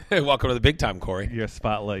Welcome to the big time, Corey. Your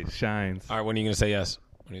spotlight shines. All right, when are you going to say yes?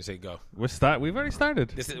 When do you say go? We've already started.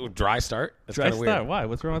 This is a dry start? That's Dry kind of start. weird. Why?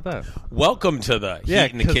 What's wrong with that? Welcome to the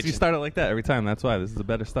Heat in the Kitchen. You start it like that every time. That's why. This is a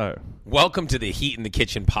better start. Welcome to the Heat in the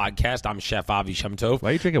Kitchen podcast. I'm Chef Avi Shemtov. Why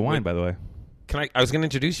are you drinking wine, by the way? I was going to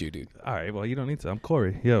introduce you, dude. All right. Well, you don't need to. I'm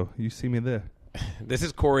Corey. Yo, you see me there. This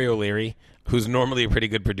is Corey O'Leary, who's normally a pretty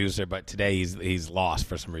good producer, but today he's lost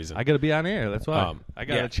for some reason. I got to be on air. That's why. I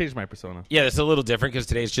got to yeah. change my persona. Yeah, it's a little different because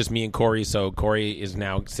today it's just me and Corey, so Corey is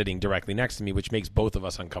now sitting directly next to me, which makes both of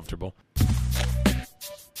us uncomfortable.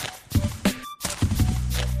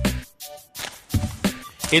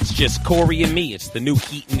 It's just Corey and me. It's the new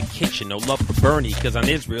Heat in the Kitchen. No love for Bernie, because on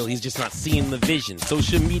Israel, he's just not seeing the vision.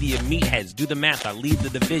 Social media meatheads, do the math, I lead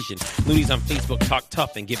the division. Loonies on Facebook talk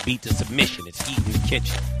tough and get beat to submission. It's Heat in the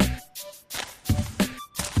Kitchen.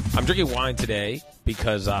 I'm drinking wine today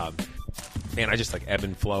because, man, I just like ebb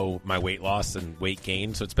and flow my weight loss and weight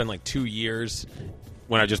gain. So it's been like 2 years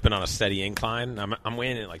when I've just been on a steady incline. I'm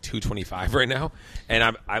weighing at like 225 right now,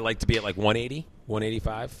 and I like to be at like 180,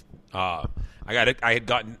 185. I had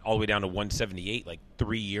gotten all the way down to 178 like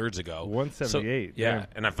 3 years ago. 178, so, yeah, damn.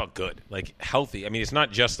 and I felt good, like healthy. I mean, it's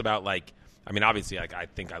not just about like. I mean, obviously, like I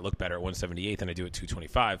think I look better at 178 than I do at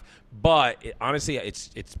 225. But honestly, it's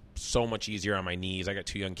so much easier on my knees. I got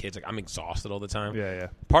 2 young kids. Like I'm exhausted all the time. Yeah.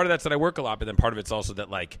 Part of that's that I work a lot, but then part of it's also that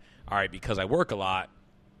like, all right, because I work a lot,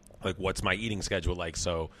 like what's my eating schedule like?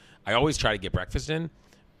 So I always try to get breakfast in,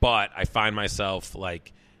 but I find myself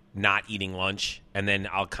like not eating lunch, and then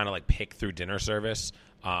I'll kind of like pick through dinner service.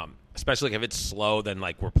 Especially like if it's slow, then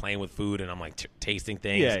like we're playing with food and I'm like tasting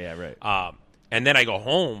things. Yeah, right. And then I go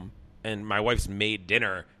home and my wife's made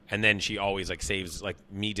dinner, and then she always like saves like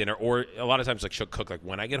me dinner, or a lot of times like she'll cook like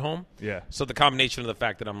when I get home. Yeah. So the combination of the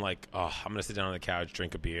fact that I'm like, oh, I'm gonna sit down on the couch,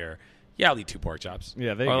 drink a beer. Yeah, I'll eat 2 pork chops.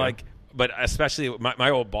 Yeah, there you go. Like, but especially my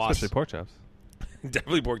old boss. Especially pork chops.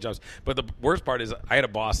 Definitely pork chops. But the worst part is I had a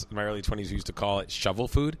boss in my early 20s who used to call it shovel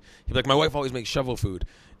food. He'd be like, my wife always makes shovel food.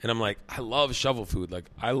 And I'm like, I love shovel food. Like,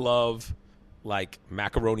 I love, like,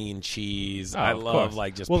 macaroni and cheese. I love,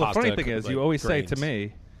 like, just pasta. Well, the funny thing is, like, you always grains. say to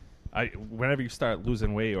me, whenever you start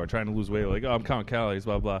losing weight or trying to lose weight, like, oh, I'm counting calories,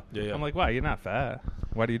 blah, blah. Yeah. I'm like, wow, you're not fat.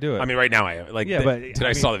 Why do you do it? I mean, right now I am. Like, Yeah, but, today I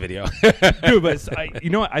I saw mean- the video. Dude, but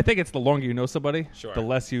you know what? I think it's the longer you know somebody, Sure. the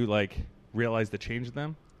less you, like, realize the change in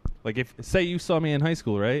them. Like, if, say you saw me in high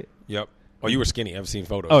school, right? Yep. Oh, you were skinny. I've seen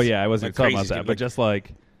photos. Oh, yeah, I wasn't Like, talking crazy about that. skinny. But just,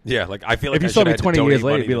 like, Yeah, like, I feel like if you I saw should me have 20 to years donate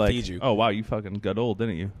later, money it'd be to like, feed you. oh, wow, you fucking got old,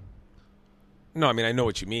 didn't you? No, I mean, I know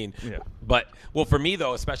what you mean. Yeah. But, well, for me,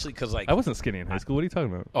 though, especially because, like, I wasn't skinny in high school. What are you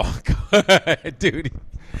talking about? oh, God. Dude,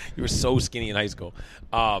 you were so skinny in high school.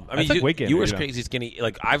 I mean, like weight gain, you were you know. crazy skinny.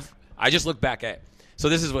 Like, I just look back at, so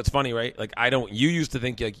this is what's funny, right? Like, you used to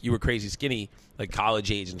think, like, you were crazy skinny, like,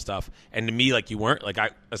 college age and stuff. And to me, like, you weren't. Like,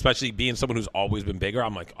 especially being someone who's always been bigger,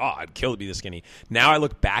 I'm like, oh, I'd kill to be this skinny. Now I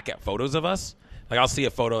look back at photos of us. Like, I'll see a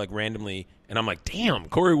photo, like, randomly, and I'm like, damn,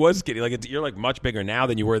 Corey was skinny. Like, you're, like, much bigger now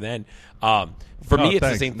than you were then. For me, it's thanks.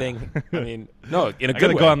 the same thing. I mean, no, in a I good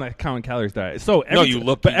gotta way. go on the counting calories diet. So No, you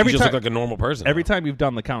look, but you every just time, look like a normal person. every time you've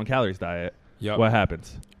done the counting calories diet, Yep. what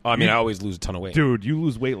happens? I mean, I always lose a ton of weight. Dude, you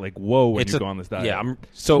lose weight like whoa when It's you go on this diet.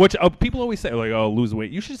 Yeah, Which people always say, like, oh, lose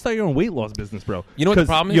weight. You should start your own weight loss business, bro. You know what the 'Cause,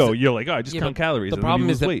 problem is? Yo, you're like, oh, I just Yeah, count but calories. The and then problem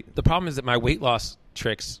you is lose that weight. the problem is that my weight loss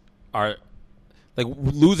tricks are like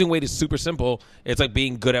losing weight is super simple. It's like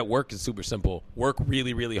being good at work is super simple. Work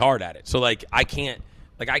really, really hard at it. So like I can't.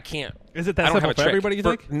 Is it that I don't simple have a for trick. everybody, you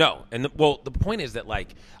think? No. And the point is that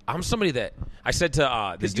like I'm somebody that I said to this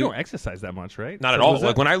Because you dude. don't exercise that much, right? Not So at all. lose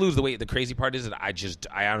Like that? when I lose the weight, the crazy part is that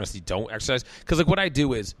I honestly don't exercise because like what I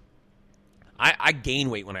do is I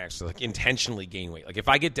gain weight when I exercise, like intentionally gain weight. Like if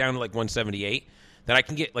I get down to like 178, then I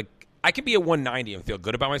can get like I could be at 190 and feel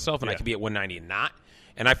good about myself, and I Yeah. could be at 190 and not.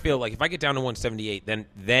 And I feel like if I get down to 178,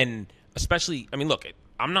 then especially I mean, look,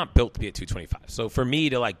 I'm not built to be at 225. So for me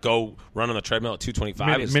to like go run on the treadmill at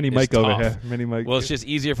 225 is Mini is Mike tough. over here. Mini Mike. Well, it's just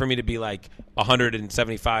easier for me to be like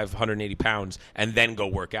 175, 180 pounds and then go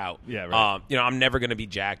work out. Yeah, right. You know, I'm never going to be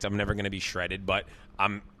jacked. I'm never going to be shredded, but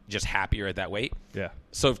I'm just happier at that weight. Yeah.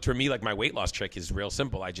 So for me, like my weight loss trick is real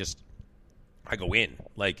simple. I go in.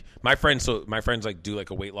 Like my friends like do like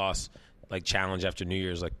a weight loss like challenge after New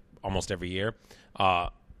Year's like almost every year.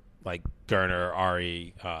 Like Gerner,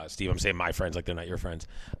 Ari, Steve. I'm saying my friends like they're not your friends.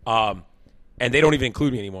 And they don't even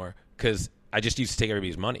include me anymore because I just used to take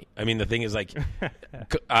everybody's money. I mean, the thing is like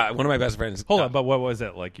one of my best friends. Hold on, but what was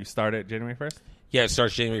it? Like you started January 1st? Yeah, it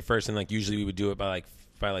starts January 1st, and like usually we would do it by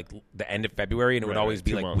the end of February, and it would Right, always right,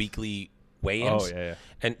 be 2 like months. weekly weigh-ins. Oh, yeah.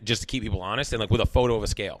 And just to keep people honest, and like with a photo of a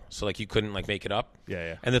scale, so like you couldn't like make it up.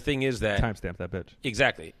 Yeah. And the thing is that Timestamp that bitch.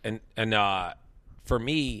 exactly, and for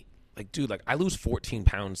me, like, dude, like I lose 14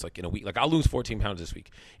 pounds like in a week. Like I'll lose 14 pounds this week.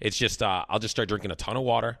 It's just I'll just start drinking a ton of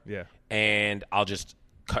water. Yeah. And I'll just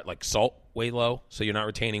cut like salt way low, so you're not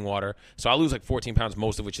retaining water. So I'll lose like 14 pounds,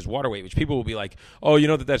 most of which is water weight, which people will be like, oh, you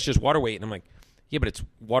know that's just water weight. And I'm like, yeah, but it's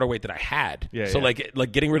water weight that I had. Yeah, so yeah.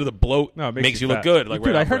 like getting rid of the bloat makes you look fat. good. Like,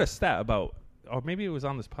 dude, right I off heard rip. a stat about, or maybe it was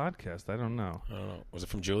on this podcast. I don't know. Was it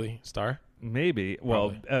from Julie Starr? Maybe.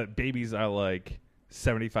 Well, babies are like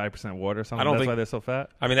 75% water or something. I don't That's think- why they're so fat.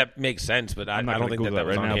 I mean, that makes sense, but I I'm not don't gonna think that Google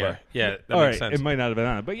was it on right now, here. but- Yeah, that All makes right, sense. it might not have been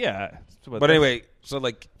on it, but yeah. But anyway, so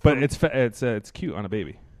like, but it's cute on a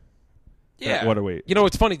baby. yeah, water weight. You know,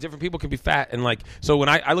 it's funny. Different people can be fat, and like, so when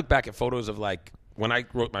I look back at photos of like when I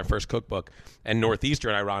wrote my first cookbook, and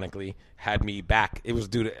Northeastern, ironically, had me back. It was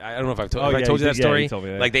due to, I don't know if I've told, have I told you that story. you told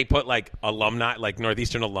me that. Like they put like alumni, like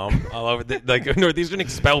Northeastern alum, all over. Like Northeastern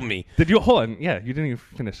expelled me. Did you hold on? Yeah, you didn't even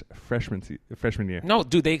finish freshman year. No,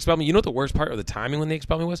 dude, they expelled me. You know what the worst part of the timing when they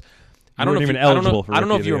expelled me was? I don't weren't know. even eligible for I don't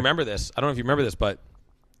know rookie if of you the year. remember this. I don't know if you remember this, but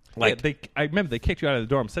like, I remember they kicked you out of the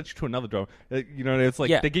dorm, sent you to another dorm. You know, it's like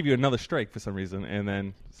Yeah. they gave you another strike for some reason, and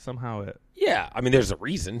then somehow it. yeah, I mean, there's a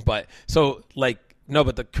reason, but so like, no,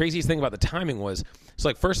 but the craziest thing about the timing was, so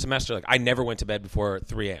like first semester, like I never went to bed before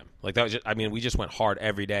 3 a.m. Like that was just, I mean, we just went hard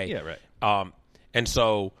every day. Yeah, right. And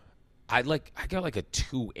so I got like a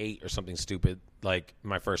 2.8 or something stupid like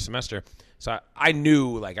my first semester. So I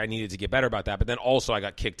knew like I needed to get better about that. But then also I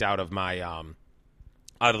got kicked out of my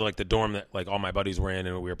out of like the dorm that like all my buddies were in,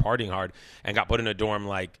 and we were partying hard, and got put in a dorm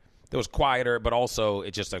like that was quieter, but also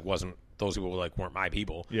it just like wasn't, those people like weren't my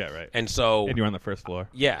people. Yeah, right. And so And you're on the first floor.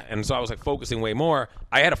 yeah, and so I was like focusing way more.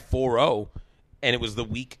 I had a 4.0, and it was the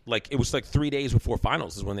week, like it was like 3 days before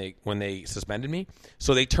finals is when they suspended me.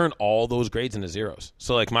 So they turned all those grades into zeros.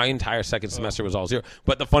 So like my entire second semester was all zero.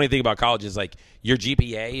 But the funny thing about college is like your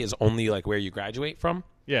GPA is only like where you graduate from.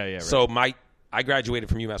 Yeah, yeah. Right. So I graduated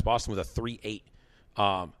from UMass Boston with a 3.8.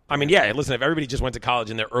 I mean, yeah, listen, if everybody just went to college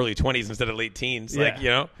in their early 20s instead of late teens, like, you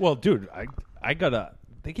know, Well, dude, I got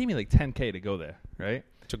they gave me like $10K to go there, right?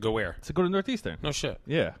 to go where? To go to Northeastern. No shit.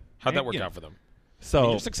 Yeah. How'd that And, work you know, out for them?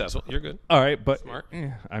 So You're successful. You're good. all right, but Smart.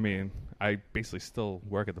 I mean, I basically still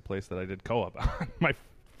work at the place that I did co-op on my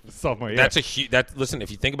sophomore year. That's a huge. Listen,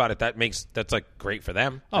 if you think about it, that's like great for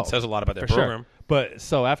them. That says a lot about their for program. Sure. But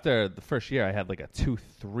so after the first year, I had like a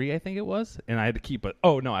 2.3, I think it was, and I had to keep a.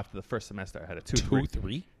 Oh no! After the first semester, I had a 2.3.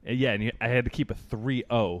 2.3. Yeah, and I had to keep a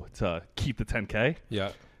 3.0 to keep the 10K.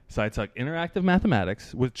 Yeah. So I took interactive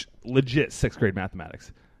mathematics, which legit sixth grade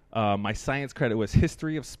mathematics. My science credit was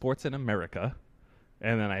history of sports in America,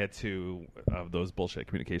 and then I had 2 of those bullshit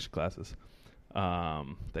communication classes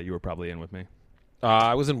that you were probably in with me.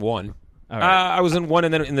 I was in one. All right. I was in one,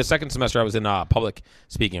 and then in the second semester, I was in public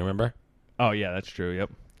speaking. Remember? Oh yeah, that's true. Yep.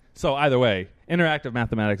 So either way, interactive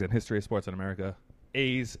mathematics and history of sports in America,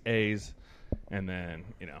 A's, and then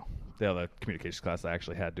the other communications class I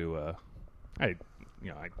actually had to. I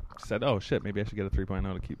said, oh shit, maybe I should get a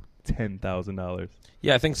 3.0 to keep $10,000.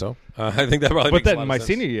 Yeah, I think so. I think that probably. But makes a then lot in of my sense.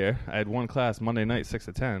 senior year, I had one class Monday night 6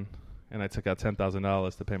 to 10, and I took out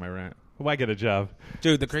 $10,000 to pay my rent. Why get a job?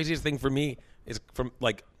 Dude, the craziest thing for me is from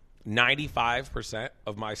like 95%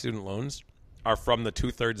 of my student loans are from the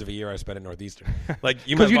 2/3 of a year I spent at Northeastern. Like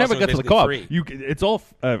Because you never get get to the co-op. It's all,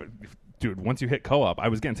 dude. Once you hit co-op, I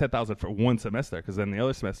was getting $10,000 for one semester. Because then the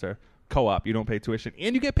other semester, co-op, you don't pay tuition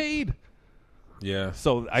and you get paid. Yeah.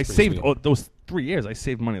 So I pretty saved sweet. those 3 years. I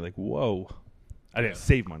saved money like whoa. I didn't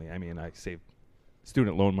save money. I mean, I saved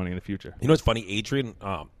student loan money in the future. You know what's funny, Adrian?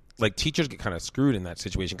 Like teachers get kind of screwed in that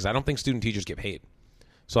situation because I don't think student teachers get paid.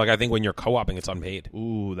 So like I think when you're co-oping, it's unpaid.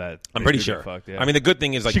 Ooh, that I'm they pretty do sure. get fucked, yeah. I mean, the good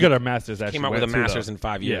thing is like she got her master's. came out with a master's in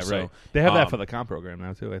 5 years. Yeah, right. So, They have that for the comp program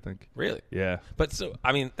now too. I think. really. Yeah, But so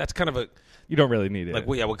I mean, that's kind of a you don't really need it. like.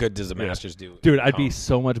 Well, yeah, what good does a master's do? Dude, I'd be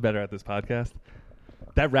so much better at this podcast.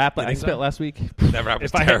 That rap I think spit so? last week. That rap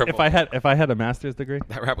was terrible. If I had a master's degree,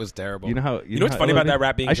 That rap was terrible. you know how You know what's how funny it would about that be?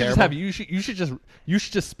 rap being I should terrible? just have you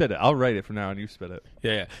should just spit it. I'll write it from now on. You spit it.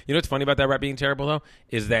 Yeah, yeah. You know what's funny about that rap being terrible though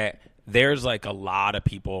is that there's like a lot of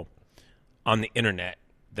people on the internet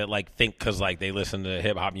that like think because like they listen to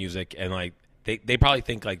hip hop music and like they probably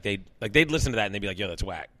think like they'd listen to that and they'd be like, yo, that's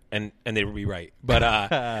whack, and they would be right.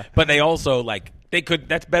 But but they also like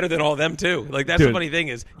that's better than all them too. Like that's the Dude. funny thing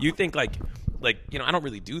is you think like I don't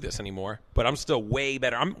really do this anymore, but I'm still way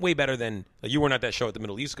better. I'm way better than like, you weren't at that show at the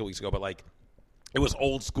Middle East a couple weeks ago, but like. It was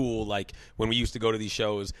old school, like when we used to go to these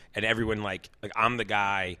shows, and everyone like I'm the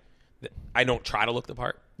guy. That, I don't try to look the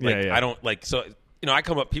part. Like, Yeah. I don't like so. I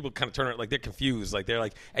come up, people kind of turn it like they're confused, like they're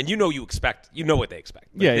like, and you know what they expect.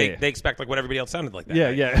 Like, Yeah, they, yeah. they expect like what everybody else sounded like that. Yeah,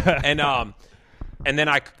 right? yeah. And and then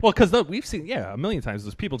Well, because we've seen, a million times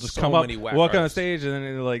those people just So come up, many whack walk on the artists. stage, and then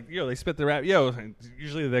they're like, they spit the rap.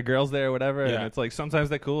 Usually they're girls there or whatever, Yeah. and it's like sometimes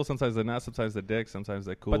they're cool, sometimes they're not, sometimes they're dicks, sometimes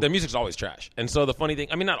they're cool. But their music's always trash. And so the funny thing,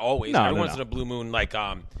 I mean, not always. No, Every no, once no. in a blue moon, like,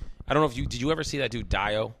 I don't know if did you ever see that dude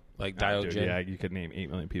Dio? Like Dio Dude, Jin? yeah, you could name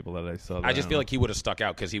 8 million people that I saw. I just feel like he would have stuck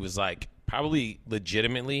out because he was like probably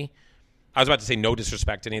legitimately. I was about to say no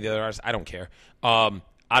disrespect to any of the other artists. I don't care. Out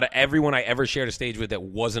of everyone I ever shared a stage with that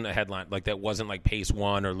wasn't a headline, like that wasn't like Pace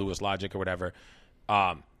One or Lewis Logic or whatever,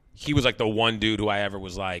 he was like the one dude who I ever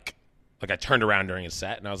was like I turned around during his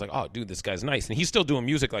set and I was like, oh, dude, this guy's nice, and he's still doing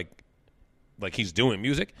music like he's doing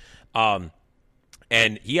music.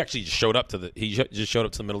 And he actually just showed up to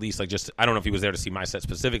the Middle East. Like, just, I don't know if he was there to see my set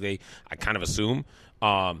specifically. I kind of assume,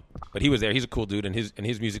 but he was there. He's a cool dude, and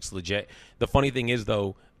his music's legit. The funny thing is,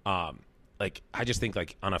 though, like, I just think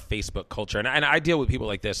like on a Facebook culture, and I deal with people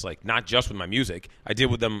like this, like not just with my music. I deal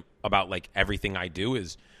with them about like everything I do.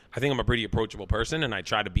 Is I think I'm a pretty approachable person, and I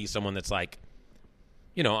try to be someone that's like,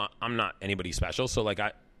 you know, I'm not anybody special, so like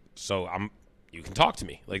you can talk to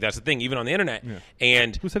me. Like, that's the thing, even on the internet. Yeah.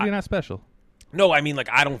 And who said you're not special? No, I mean, like,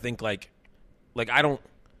 I don't think, like I don't,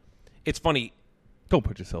 it's funny. Don't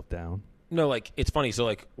put yourself down. No, like, it's funny. So,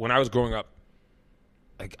 like, when I was growing up,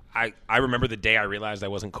 like, I remember the day I realized I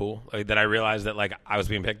wasn't cool, like, that I realized that, like, I was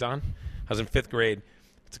being picked on. I was in 5th grade.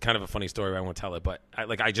 It's kind of a funny story, but I won't tell it, but,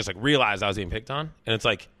 I just, like, realized I was being picked on, and it's,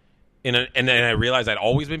 like, and then I realized I'd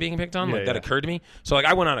always been being picked on, that occurred to me. So, like,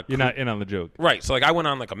 I went on You're not in on the joke. Right. So, like, I went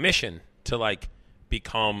on, like, a mission to, like,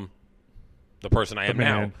 become the person I am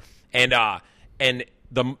now. And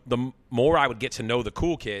the more I would get to know the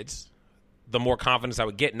cool kids, the more confidence I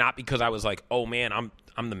would get. Not because I was like, oh man,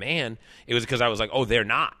 I'm the man. It was because I was like, oh, they're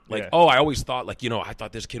not. Like, oh, I always thought, like, you know, I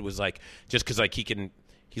thought this kid was like, just because like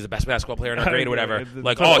he's the best basketball player in our grade or whatever.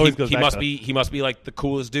 Like, oh, he must be like the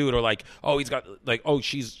coolest dude, or like, oh, he's got like, oh,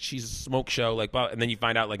 she's a smoke show, like, and then you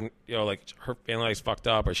find out, like, you know, like her family life's fucked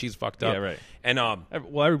up or she's fucked up. Yeah, right. And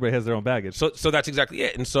well, everybody has their own baggage. So that's exactly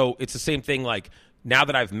it. And so it's the same thing. Like, now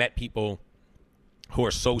that I've met people who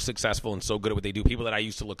are so successful and so good at what they do, people that I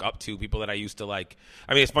used to look up to, people that I used to like.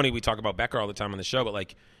 I mean, it's funny, we talk about Becker all the time on the show, but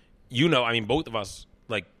like, you know, I mean, both of us,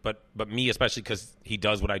 like, but me especially, because he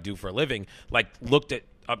does what I do for a living, like, looked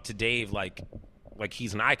up to Dave like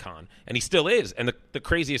he's an icon, and he still is. And the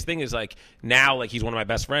craziest thing is, like, now, like, he's one of my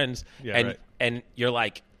best friends, and you're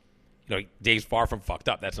like, you know, Dave's far from fucked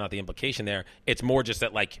up. That's not the implication there. It's more just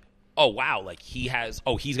that, like, oh wow, like he's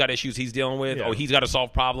got issues he's dealing with. Yeah. Oh, he's got to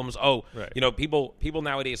solve problems. Oh, right. You know, people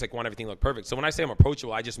nowadays like want everything to look perfect. So when I say I'm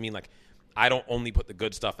approachable, I just mean like I don't only put the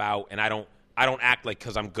good stuff out, and I don't act like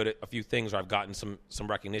because I'm good at a few things or I've gotten some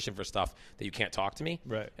recognition for stuff that you can't talk to me.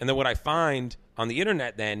 Right. And then what I find on the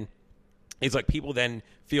internet then is like people then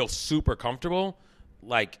feel super comfortable,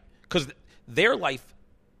 like, because their life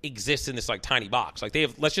exists in this like tiny box. Like,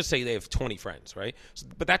 let's just say they have 20 friends, right?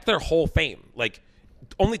 But that's their whole fame. Like,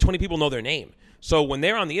 only 20 people know their name. So when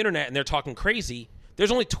they're on the internet and they're talking crazy,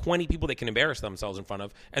 there's only 20 people they can embarrass themselves in front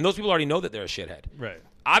of, and those people already know that they're a shithead. Right.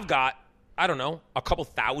 I've got, I don't know, a couple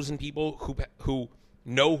thousand people who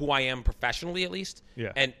know who I am professionally, at least.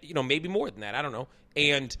 Yeah. And, you know, maybe more than that. I don't know.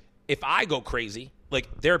 And if I go crazy, like,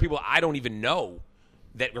 there are people I don't even know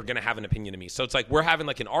that are going to have an opinion of me. So it's like we're having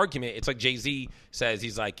like an argument. It's like Jay-Z says,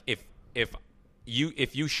 he's like, if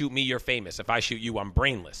you shoot me, you're famous. If I shoot you, I'm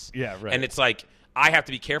brainless. Yeah, right. And it's like, I have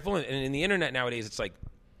to be careful. And in the internet nowadays, it's like,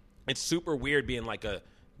 it's super weird being like a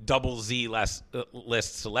double Z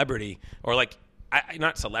list celebrity, or like,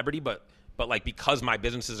 not celebrity, but like, because my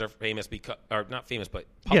businesses are famous, or not famous, but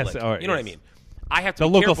public. Yes, all right, you know what I mean? I have to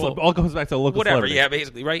be careful. All goes back to local whatever, celebrity. yeah,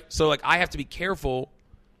 basically, right? So like, I have to be careful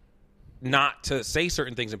not to say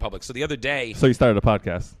certain things in public. So the other day, so you started a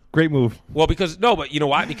podcast. Great move. Well, because but you know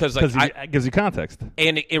why? Because like, it gives you context,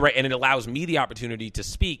 and it allows me the opportunity to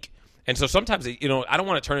speak. And so sometimes, you know, I don't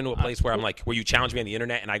want to turn into a place where I'm like, where you challenge me on the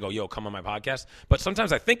internet and I go, yo, come on my podcast. But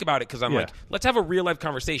sometimes I think about it because I'm like, let's have a real life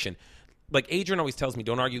conversation. Like, Adrian always tells me,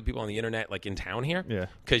 don't argue with people on the internet, like in town here. Yeah.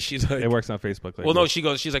 Because she's like, it works on Facebook. Well, no,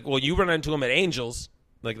 she's like, well, you run into them at Angels,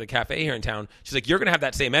 like the cafe here in town. She's like, you're going to have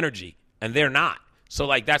that same energy, and they're not. So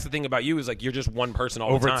like, that's the thing about you, is like, you're just one person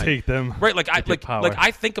all the time. Overtake them. Right. Like, I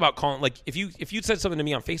think about calling, like, if you'd said something to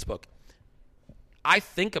me on Facebook, I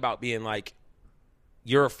think about being like,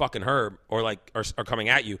 you're a fucking herb, or like, or coming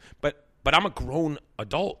at you. But I'm a grown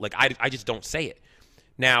adult. Like, I just don't say it.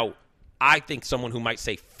 Now, I think someone who might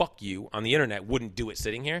say fuck you on the internet wouldn't do it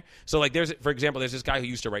sitting here. So like, for example, there's this guy who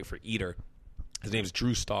used to write for Eater. His name is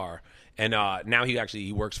Drew Starr. And now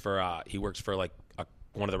he works for like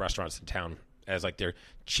one of the restaurants in town as like their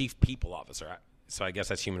chief people officer. So I guess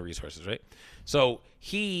that's human resources, right? So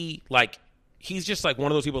he like he's just like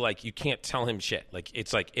one of those people like you can't tell him shit. Like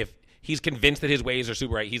it's like if he's convinced that his ways are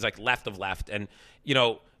super right, he's like left of left, and you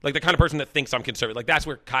know, like the kind of person that thinks I'm conservative. Like that's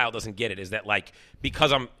where Kyle doesn't get it. Is that like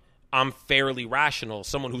because I'm fairly rational,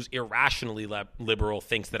 someone who's irrationally liberal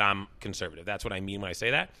thinks that I'm conservative. That's what I mean when I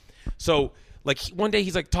say that. So like one day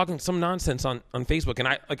he's like talking some nonsense on Facebook, and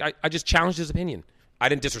I just challenged his opinion. I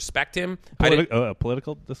didn't disrespect him. A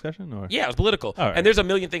political discussion, or yeah, it was political. Right. And there's a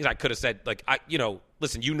million things I could have said. Like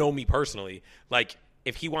listen, you know me personally. Like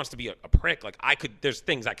if he wants to be a prick, like there's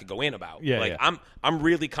things I could go in about. Yeah, like yeah. I'm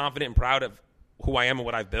really confident and proud of who I am and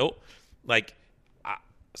what I've built. Like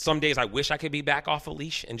some days I wish I could be back off a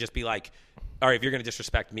leash and just be like, all right, if you're going to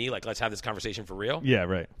disrespect me, like let's have this conversation for real. Yeah,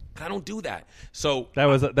 right. I don't do that. So that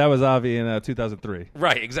was Avi in 2003.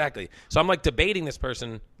 Right, exactly. So I'm like debating this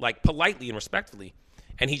person like politely and respectfully,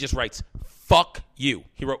 and he just writes, "Fuck you."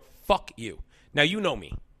 He wrote, "Fuck you." Now you know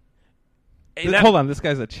me. Hold on, this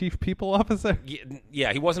guy's a chief people officer?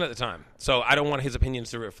 Yeah, he wasn't at the time. So I don't want his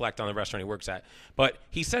opinions to reflect on the restaurant he works at. But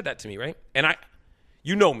he said that to me, right? And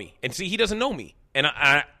you know me. And see, he doesn't know me. And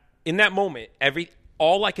I in that moment,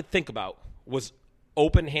 all I could think about was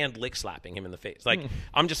open hand lick slapping him in the face. Like,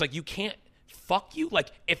 I'm just like, you can't, fuck you?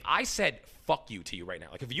 Like, if I said fuck you to you right now,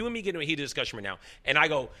 like if you and me get into a heated discussion right now, and I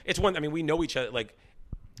go, we know each other, like,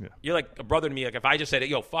 yeah. You're like a brother to me. Like if I just said,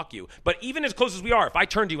 yo, fuck you. But even as close as we are, if I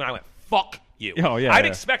turned to you and I went, fuck you, I'd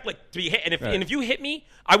expect like to be hit. And if you hit me,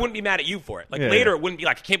 I wouldn't be mad at you for it. Like later, it wouldn't be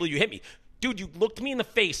like, I can't believe you hit me. Dude, you looked me in the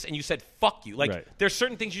face and you said, fuck you. Like there's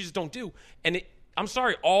certain things you just don't do. And I'm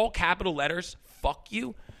sorry, all capital letters, fuck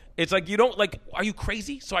you. It's like, you don't like, are you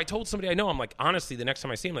crazy? So I told somebody I know, I'm like, honestly, the next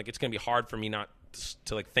time I see him, like, it's going to be hard for me not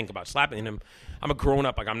to like think about slapping him. I'm a grown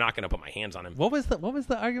up. Like, I'm not going to put my hands on him. What was the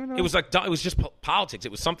argument about? It was like, it was just politics.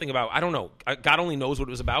 It was something about, I don't know. God only knows what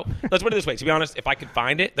it was about. Let's put it this way. To be honest, if I could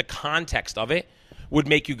find it, the context of it would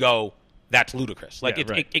make you go, that's ludicrous. Like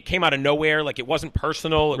it came out of nowhere. Like it wasn't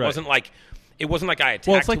personal. It wasn't like I attacked.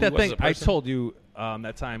 Well, it's like that thing I told you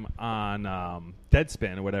that time on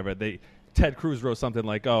Deadspin or whatever. Ted Cruz wrote something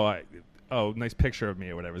like, nice picture of me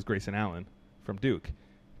or whatever. It was Grayson Allen from Duke,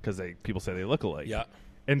 because people say they look alike. Yeah.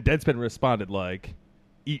 And Deadspin responded like,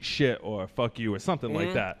 eat shit or fuck you or something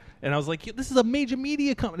like that. And I was like, this is a major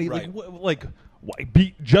media company. Right. Like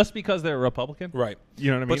why? Just because they're a Republican? Right.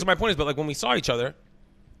 You know what I mean? But so my point is, like when we saw each other.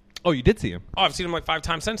 Oh, you did see him? Oh, I've seen him like 5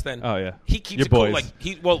 times since then. Oh, yeah. He keeps Your it cool. boys.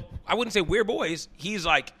 Like I wouldn't say we're boys. He's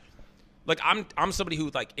like I'm somebody who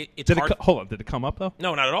like it's hard. Hold on, did it come up though?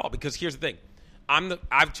 No, not at all. Because here's the thing,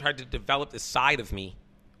 I've tried to develop this side of me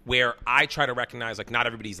where I try to recognize like not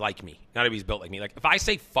everybody's like me, not everybody's built like me. Like if I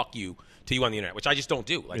say fuck you to you on the internet, which I just don't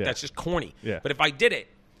do, like that's just corny. Yeah. But if I did it,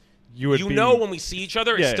 you know when we see each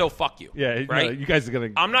other, it's still fuck you. Yeah, right. No, you guys are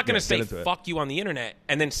gonna. I'm not gonna say fuck you on the internet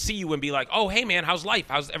and then see you and be like, oh hey man, how's life?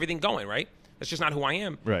 How's everything going? Right. That's just not who I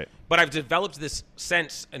am. Right. But I've developed this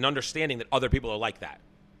sense and understanding that other people are like that.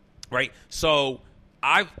 Right. So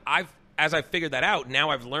as I've figured that out, now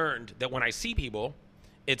I've learned that when I see people,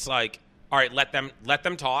 it's like, all right, let them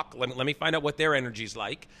talk. Let me find out what their energy's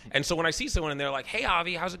like. And so when I see someone and they're like, hey,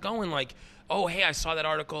 Avi, how's it going? Like, oh, hey, I saw that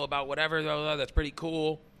article about whatever. Blah, blah, blah, that's pretty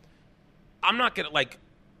cool. I'm not going to like,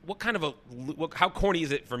 how corny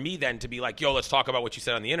is it for me then to be like, yo, let's talk about what you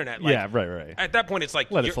said on the internet? Like, yeah, right. At that point, it's like,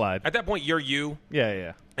 let it slide. At that point, you're you.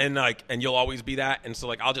 Yeah. And and you'll always be that. And so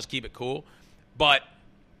like, I'll just keep it cool. But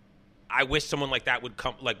I wish someone like that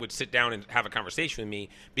would sit down and have a conversation with me,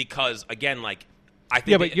 because again, like I think.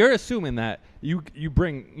 Yeah, but you're assuming that you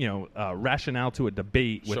bring rationale to a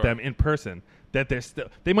debate with them in person. That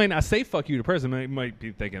they might not say fuck you to person. They might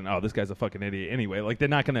be thinking, oh, this guy's a fucking idiot anyway. Like they're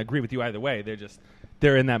not going to agree with you either way.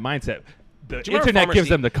 They're in that mindset. The internet gives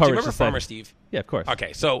them the courage. Do you remember Farmer Steve? Yeah, of course.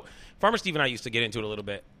 Okay, so Farmer Steve and I used to get into it a little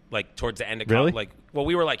bit. Like towards the end of really? Like, well,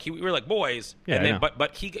 we were like boys. Yeah, and then, I know.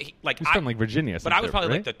 but he like he's from like Virginia. But I was probably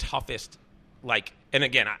like the toughest. Like, and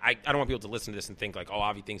again, I don't want people to listen to this and think like, oh,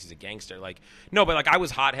 Avi thinks he's a gangster. Like, no, but like I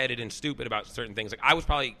was hot headed and stupid about certain things. Like I was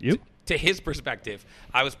probably to his perspective,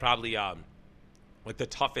 I was probably like the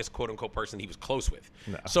toughest quote unquote person he was close with.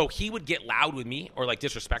 No. So he would get loud with me or like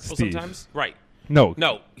disrespectful Steve. sometimes. Right. No,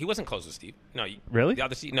 he wasn't close with Steve. No, really? The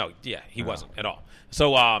other Steve? No, yeah, he wasn't at all.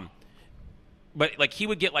 So, but like he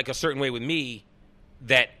would get like a certain way with me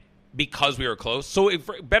that because we were close. So a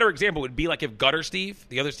better example would be like if Gutter Steve,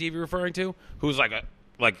 the other Steve you're referring to, who's like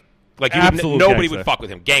nobody would fuck with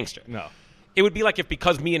him, gangster. No. It would be like if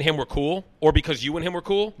because me and him were cool, or because you and him were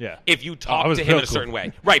cool, if you talked to him in a certain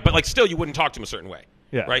way. Right, but like still you wouldn't talk to him a certain way.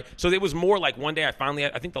 Yeah. Right? So it was more like one day I finally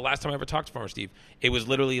had, I think the last time I ever talked to Farmer Steve, it was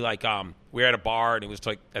literally like we were at a bar and it was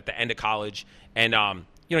like at the end of college, and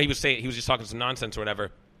he was just talking some nonsense or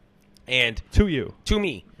whatever. And To you. to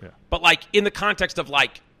me. Yeah. But like in the context of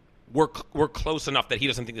like we're close enough that he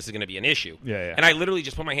doesn't think this is going to be an issue. Yeah. And I literally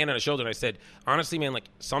just put my hand on his shoulder and I said, honestly, man, like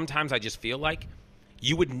sometimes I just feel like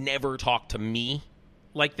you would never talk to me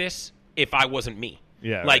like this if I wasn't me.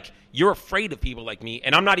 Yeah, like right. you're afraid of people like me,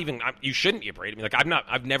 and I'm not even. You shouldn't be afraid of me. Like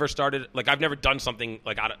I've never started. Like I've never done something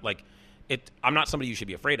like I'm not somebody you should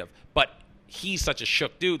be afraid of. But he's such a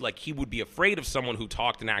shook dude. Like he would be afraid of someone who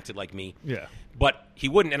talked and acted like me. Yeah. But he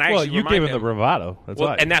wouldn't. And I Well, actually you gave remind him the bravado. That's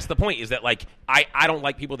why. and that's the point. Is that like I don't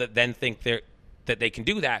like people that then think that they can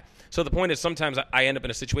do that. So the point is sometimes I end up in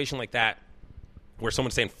a situation like that where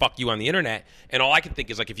someone's saying "fuck you" on the internet, and all I can think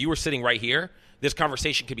is like if you were sitting right here, this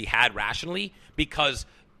conversation could be had rationally because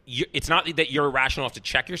it's not that you're irrational enough to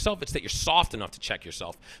check yourself; it's that you're soft enough to check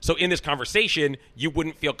yourself. So in this conversation, you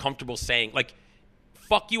wouldn't feel comfortable saying like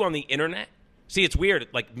 "fuck you" on the internet. See, it's weird.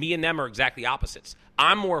 Like me and them are exactly opposites.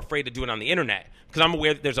 I'm more afraid to do it on the internet because I'm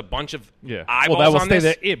aware that there's a bunch of eyeballs that will on stay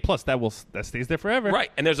this. there. Plus, that stays there forever.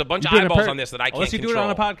 Right, and there's a bunch of You do it in eyeballs on this that I can't unless you control. do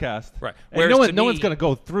it on a podcast. Right. And Whereas no to one's me- going to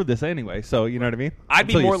go through this anyway, so you know what I mean? I'd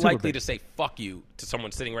be Until you're more super likely big. to say "fuck you" to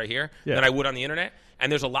someone sitting right here Yeah. than I would on the internet. And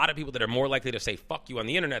there's a lot of people that are more likely to say "fuck you" on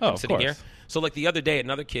the internet than of sitting course. here. So, like the other day,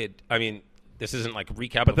 another kid. I mean, this isn't like a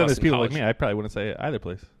recap. But of then us there's in people college. like me. I probably wouldn't say it either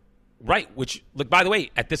place. Right? Which, look, by the way,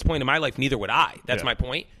 at this point in my life, neither would I. That's Yeah. my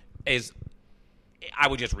point. Is I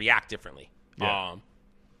would just react differently. Yeah.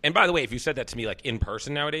 And by the way, if you said that to me like in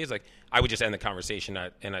person nowadays, like I would just end the conversation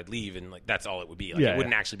and I'd leave, and like that's all it would be. Like Yeah, it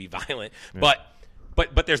wouldn't yeah. actually be violent.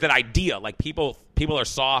 But there's that idea. Like people are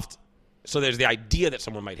soft, so there's the idea that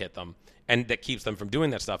someone might hit them, and that keeps them from doing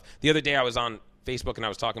that stuff. The other day I was on Facebook and I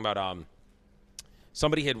was talking about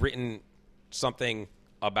somebody had written something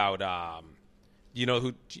about you know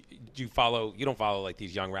who do you follow? You don't follow like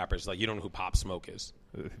these young rappers. Like you don't know who Pop Smoke is.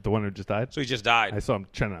 The one who just died? So he just died. I saw him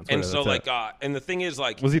trending on Twitter. And so that's like it. and the thing is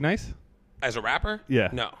like Was he nice? as a rapper? Yeah.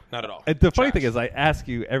 No, not at all. And the funny Trash. thing is, I ask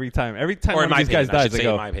you every time Or in one of my these guys opinion, I dies, should I say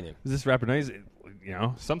go, in my opinion. is this rapper nice? You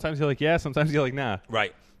know, sometimes you're like, yeah, sometimes you're like, nah.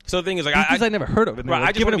 Right. So the thing is, like, These I never heard of, and they're Right, I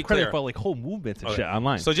like, just giving wanna him be credit clear. for like whole movements and Okay. shit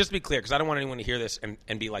online. So just to be clear, because I don't want anyone to hear this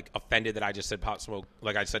and be like offended that I just said Pop Smoke,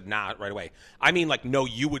 like I said nah right away. I mean, like, no,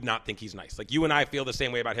 you would not think he's nice. Like you and I feel the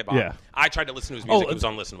same way about hip hop. Yeah. I tried to listen to his music; it was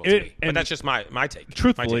unlistenable to me. But and that's just my take. my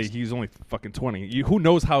Truthfully, taste. he's only fucking 20. Who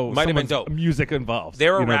knows how Might have been someone's dope. music involves?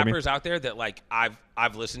 There are you know what I mean? rappers out there that like I've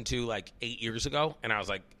listened to like 8 years ago, and I was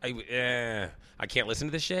like, I can't listen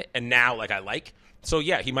to this shit, and now like I like. So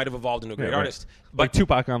yeah, he might have evolved into a great right. artist, Like but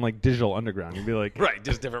Tupac on like Digital Underground. You'd be like, right,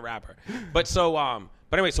 just different rapper. But so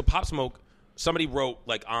but anyway, so Pop Smoke, somebody wrote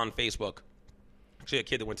like on Facebook, actually a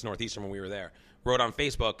kid that went to Northeastern when we were there, wrote on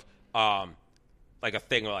Facebook like a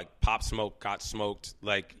thing like Pop Smoke got smoked,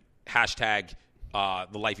 like hashtag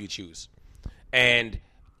the life you choose. And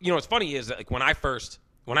you know what's funny is that like when I first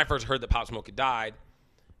heard that Pop Smoke had died,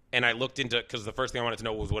 and I looked into, because the first thing I wanted to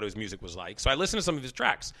know was what his music was like. So I listened to some of his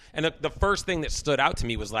tracks, and the first thing that stood out to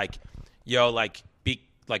me was like, yo, like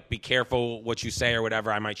be careful what you say or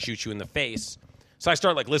whatever. I might shoot you in the face. So I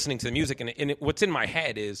started like listening to the music, and what's in my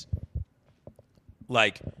head is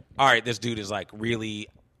like, all right, this dude is like really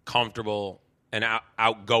comfortable and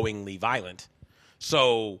outgoingly violent.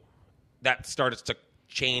 So that started to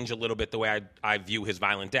change a little bit the way I view his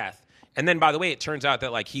violent death. And then, by the way, it turns out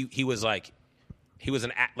that like he was like. He was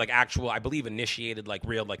an like actual, I believe, initiated, like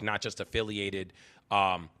real, like not just affiliated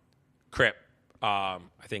Crip. I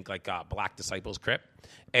think like Black Disciples Crip.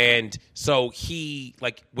 And so he,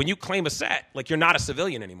 like, when you claim a set, like you're not a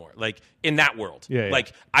civilian anymore, like in that world. Yeah, yeah.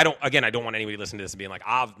 Like I don't want anybody to listen to this and being like,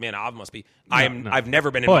 Av must be. No. I've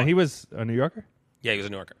never been Hold involved. on, he was a New Yorker? Yeah, he was a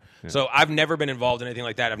New Yorker. Yeah. So I've never been involved in anything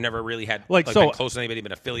like that. I've never really had Like, been so- close to anybody,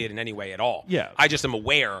 been affiliated in any way at all. Yeah. I just am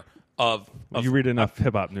aware of You read enough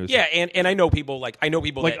hip hop news. yeah, and I know people like Like that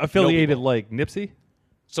know affiliated people. like Nipsey?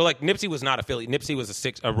 So like Nipsey was not affiliated. Nipsey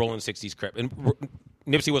was a rolling 60s Crip, and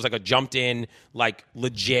Nipsey was like a jumped in, like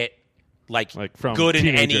legit, like from good in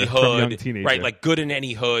teenager, any from young hood, teenager. right? Like good in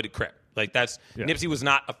any hood Crip. Like that's Yeah. Nipsey was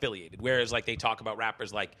not affiliated. Whereas like they talk about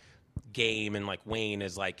rappers like Game and like Wayne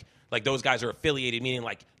as like those guys are affiliated, meaning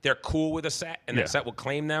like they're cool with a set and Yeah. that set will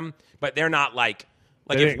claim them, but they're not like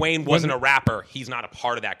They if ain't- Wayne wasn't a rapper, he's not a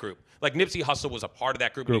part of that group. Like Nipsey Hussle was a part of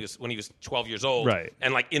that group. When he was 12 years old, Right.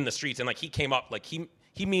 and like in the streets, and like he came up like he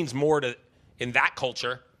means more to in that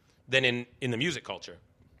culture than in the music culture.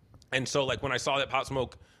 And so like when I saw that Pop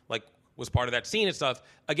Smoke like was part of that scene and stuff,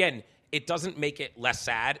 again, it doesn't make it less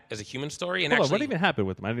sad as a human story. And Hold on, actually, what even happened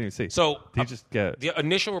with him? I didn't even see. so Did he just get... the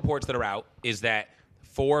initial reports that are out is that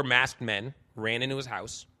 4 masked men ran into his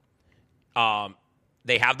house.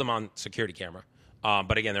 They have them on security camera,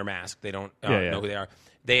 but again, they're masked. They don't know who they are.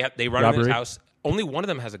 They run into his Robbery? house. only one of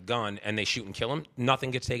them has a gun, and they shoot and kill him.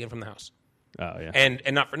 Nothing gets taken from the house. Oh yeah. And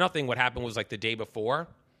not for nothing, what happened was like the day before,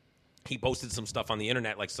 he posted some stuff on the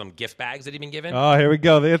internet, like some gift bags that he'd been given. Oh, here we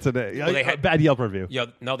go. The internet. Well, they had- bad Yelp review.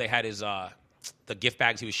 No, they had his the gift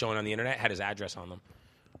bags he was showing on the internet had his address on them.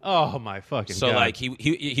 Oh my fucking So god. like he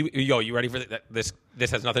you ready for this?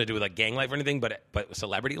 This has nothing to do with like gang life or anything, but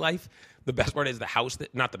celebrity life. The best part is the house.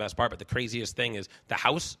 Not the best part, but the craziest thing is the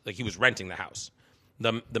house. Like he was renting the house.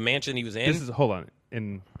 The mansion he was in. This is hold on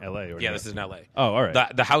in L.A. or Yeah, this is in L.A. Oh, all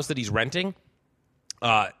right. The house that he's renting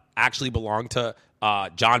actually belonged to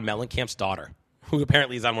John Mellencamp's daughter, who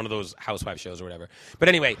apparently is on one of those housewife shows or whatever. But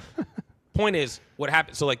anyway, point is what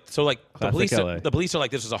happened. So like the Classic police are like,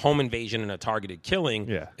 this was a home invasion and a targeted killing.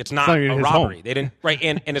 Yeah. It's not even a his robbery. home. They didn't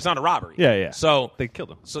and it's not a robbery. Yeah. So they killed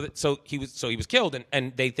him. So he was killed,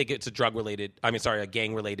 and they think it's a a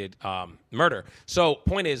gang related murder. So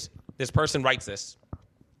point is, this person writes this,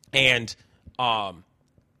 and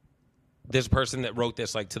this person that wrote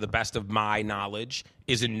this, like to the best of my knowledge,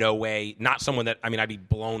 is in no way not someone that I'd be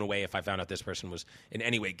blown away if I found out this person was in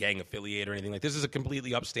any way gang affiliated or anything. Like this is a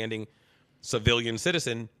completely upstanding civilian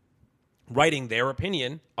citizen writing their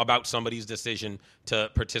opinion about somebody's decision to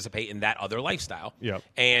participate in that other lifestyle. Yep.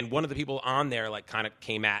 And one of the people on there like kind of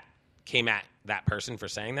came at that person for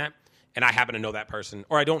saying that. And I happen to know that person,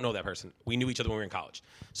 or I don't know that person. We knew each other when we were in college.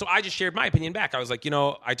 So I just shared my opinion back. I was like,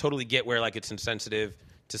 I totally get where like it's insensitive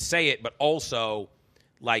to say it, but also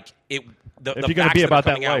like it. If you're going to be about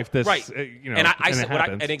that out, life, this right? And I said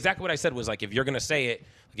and exactly what I said was like, if you're going to say it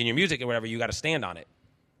like in your music or whatever, you got to stand on it.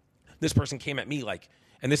 This person came at me like,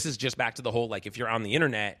 and this is just back to the whole like if you're on the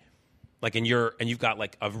internet, like and you've got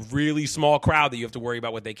like a really small crowd that you have to worry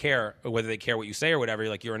about what they care or whether they care what you say or whatever.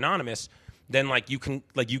 Like you're anonymous. Then like you can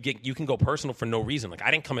go personal for no reason. Like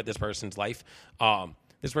I didn't come at this person's life.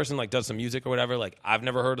 This person like does some music or whatever. Like I've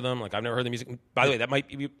never heard of them. Like I've never heard the music. By the way, that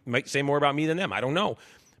might say more about me than them. I don't know.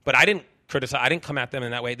 But I didn't criticize. I didn't come at them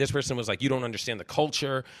in that way. This person was like, you don't understand the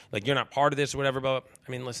culture. Like you're not part of this or whatever. But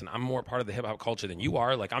I mean, listen, I'm more part of the hip hop culture than you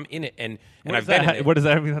are. Like I'm in it, and I've been in it. What does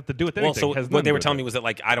that even have to do with anything? Well, so what they were telling me was that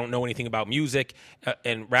like I don't know anything about music,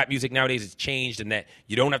 and rap music nowadays has changed, and that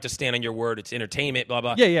you don't have to stand on your word. It's entertainment. Blah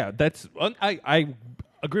blah. Yeah. That's I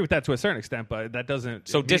agree with that to a certain extent, but that doesn't.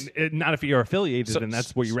 So not if you're affiliated, and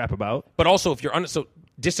that's what you rap about. But also, if you're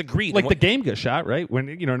disagree, like the game got shot, right? When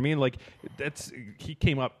you know what I mean. Like he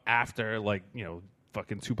came up after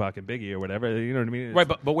fucking Tupac and Biggie or whatever. You know what I mean? Right,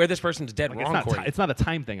 but where this person's dead wrong, Corey. It's not a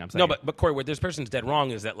time thing. I'm saying. No, but Corey, where this person's dead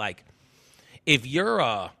wrong is that like, if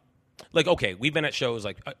you're like okay, we've been at shows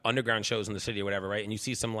like underground shows in the city or whatever, right? And you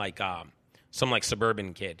see some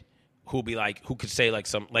suburban kid who could say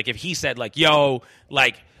like if he said like, yo,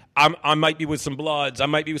 like I might be with some Bloods, I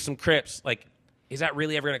might be with some Crips, like. Is that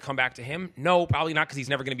really ever going to come back to him? No, probably not, because he's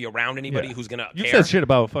never going to be around anybody who's going to care. You said shit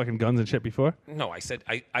about fucking guns and shit before. No, I said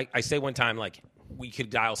I say one time like we could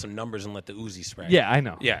dial some numbers and let the Uzi spray. Yeah, I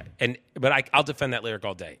know. Yeah, but I'll defend that lyric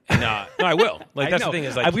all day. And no, I will. Like that's the thing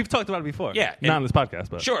is like we've talked about it before. Yeah, not on this podcast,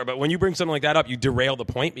 but sure. But when you bring something like that up, you derail the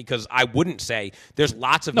point because I wouldn't say there's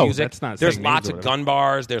lots of music. That's not there's lots of gun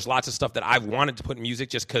bars. There's lots of stuff that I've wanted to put in music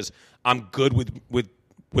just because I'm good with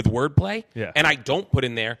wordplay. Yeah, and I don't put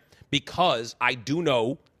in there because I do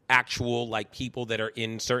know actual like people that are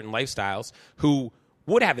in certain lifestyles who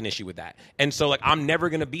would have an issue with that. And so like I'm never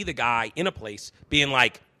going to be the guy in a place being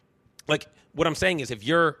like what I'm saying is if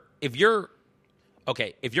you're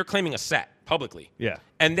claiming a set publicly, yeah,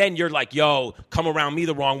 and then you're like, yo, come around me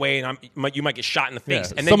the wrong way and you might get shot in the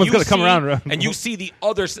face, yeah. and then someone's going to come around and you see the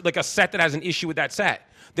other like a set that has an issue with that set.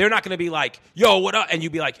 They're not going to be like, yo, what up? And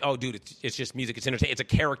you'd be like, oh, dude, it's just music. It's entertainment.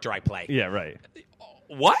 It's a character I play. Yeah, right.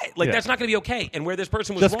 What? Like, that's not going to be okay. And where this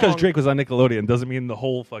person was just because wrong, Drake was on Nickelodeon doesn't mean the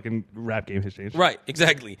whole fucking rap game has changed. Right,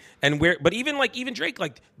 exactly. But even Drake,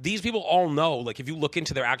 like, these people all know, like, if you look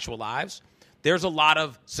into their actual lives, there's a lot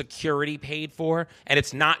of security paid for, and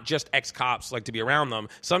it's not just ex-cops, like, to be around them.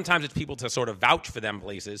 Sometimes it's people to sort of vouch for them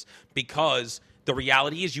places because the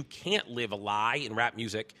reality is you can't live a lie in rap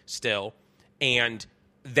music still and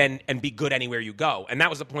be good anywhere you go. And that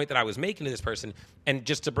was the point that I was making to this person. And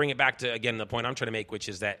just to bring it back to, again, the point I'm trying to make, which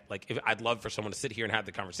is that, like, if I'd love for someone to sit here and have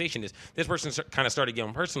the conversation, is this person kind of started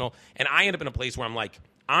getting personal, and I end up in a place where I'm like,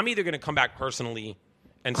 I'm either going to come back personally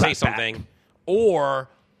and say something, or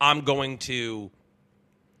I'm just going to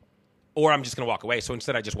walk away. So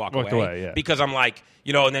instead, I just walked away yeah. Because I'm like,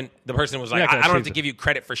 and then the person was like, I don't have to it. give you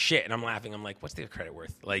credit for shit. And I'm laughing. I'm like, what's their credit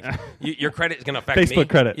worth? Like, your credit is going to affect me. Facebook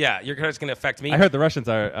credit. Yeah, your credit's going to affect me. I heard the Russians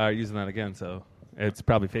are using that again, so it's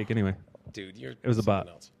probably fake anyway. Dude, it was a bot.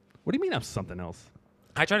 else. What do you mean I'm something else?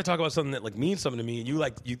 I try to talk about something that like means something to me, and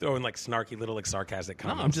you throw in like snarky little like sarcastic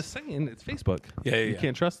comments. No, I'm just saying it's Facebook. Yeah, You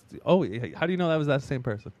can't trust. Oh, how do you know that was that same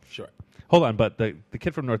person? sure. Hold on, but the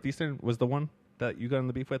kid from Northeastern was the one that you got in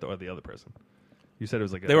the beef with, or the other person? You said it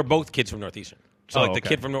was like They were both kids from Northeastern. So Oh, like the okay.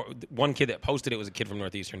 kid from one kid that posted it was a kid from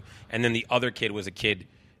Northeastern, and then the other kid was a kid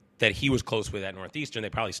that he was close with at Northeastern. They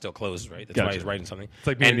probably still close, right? That's why Gotcha. he's writing something. It's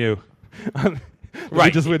like me and you. Right.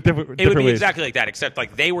 We just went different It would be ways. exactly like that, except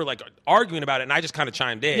like they were like arguing about it, and I just kind of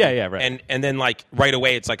chimed in. Yeah, right. And then like right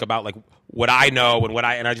away, it's like about like what I know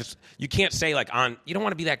and I just you can't say like you don't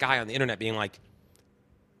want to be that guy on the internet being like,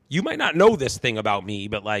 you might not know this thing about me,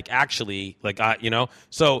 but like actually like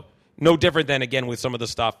so no different than again with some of the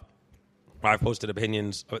stuff where I've posted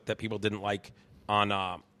opinions that people didn't like on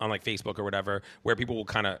like Facebook or whatever, where people will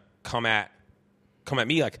kind of come at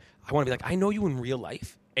me like I want to be like I know you in real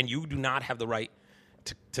life, and you do not have the right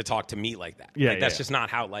to talk to me like that. Yeah, like, that's yeah. just not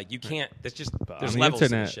how. Like you can't. That's just there's on the levels to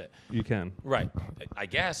internet, this shit. you can. Right, I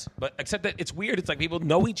guess, but except that it's weird. It's like people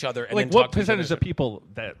know each other and Like, then what talk to each other. percentage of people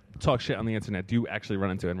that talk shit on the internet do you actually run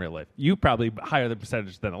into in real life? You probably higher the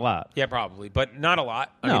percentage than a lot. Yeah, probably, but not a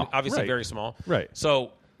lot. I No, mean, obviously right. very small. Right.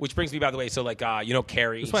 So, which brings me, by the way, so like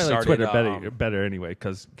Carrie That's why I like started. Twitter better anyway,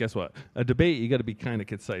 because guess what? A debate, you got to be kind of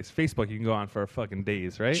concise. Facebook, you can go on for fucking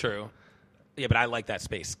days, right? True. Yeah, but I like that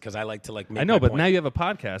space because I like to like. Make I know, my but point. now you have a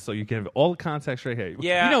podcast, so you can have all the context right here.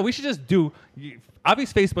 Yeah. We should just do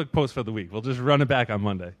Avi's Facebook post for the week. We'll just run it back on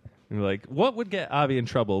Monday. And be like, what would get Avi in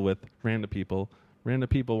trouble with random people? Random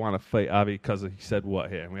people want to fight Avi because he said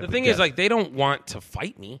what here? The thing is, like, they don't want to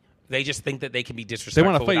fight me. They just think that they can be they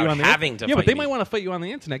disrespectful want to fight you without on the having to. Yeah, fight but they me. might want to fight you on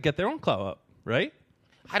the internet, get their own clout up, right?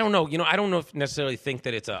 I don't know. I don't know if necessarily think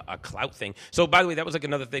that it's a clout thing. So, by the way, that was like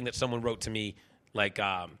another thing that someone wrote to me, like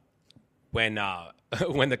when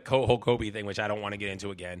the whole Kobe thing, which I don't want to get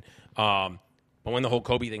into again. But when the whole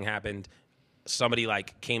Kobe thing happened, somebody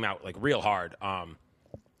like came out like real hard.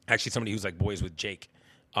 Actually, somebody who's like boys with Jake,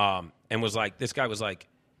 and was like, this guy was like,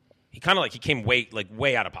 he kind of like he came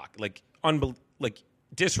way out of pocket, like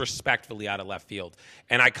disrespectfully out of left field,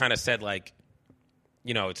 and I kind of said like.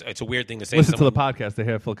 It's a weird thing to say. Listen to to the someone. podcast; they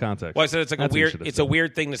have full context. Well, I said it's like That's what you should have it's said. a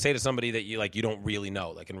weird thing to say to somebody that you don't really know,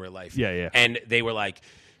 like in real life. Yeah. And they were like,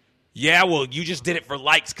 "Yeah, well, you just did it for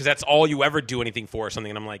likes because that's all you ever do anything for or something."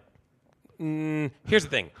 And I'm like, here's the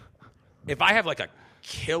thing: if I have like a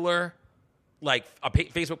killer, like a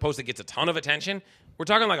Facebook post that gets a ton of attention, we're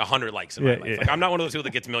talking like 100 likes in my life. Yeah. Like I'm not one of those people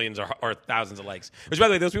that gets millions or thousands of likes. Which, by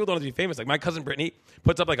the way, those people don't have to be famous. Like my cousin Brittany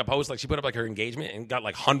puts up like a post, like she put up like her engagement and got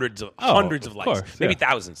like hundreds of likes, course, maybe yeah.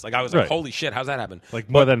 thousands. Like I was like, Right. holy shit, how's that happen? Like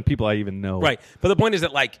more than people I even know. Right. But the point is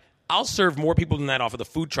that, like, I'll serve more people than that off of the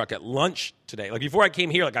food truck at lunch today. Like, before I came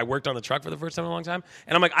here, like, I worked on the truck for the first time in a long time.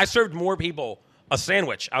 And I'm like, I served more people a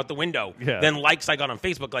sandwich out the window than likes I got on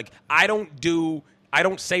Facebook. Like, I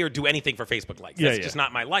don't say or do anything for Facebook likes. That's just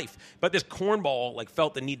not my life. But this cornball, like,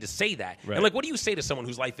 felt the need to say that. Right. And, like, what do you say to someone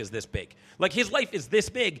whose life is this big? Like, his life is this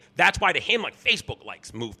big. That's why to him, like, Facebook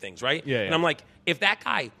likes move things, right? Yeah. And I'm like, if that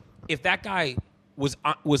guy was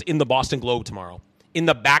in the Boston Globe tomorrow, in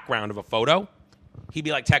the background of a photo, he'd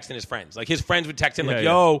be like texting his friends. Like his friends would text him like,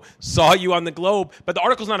 "Yo, saw you on the Globe." But the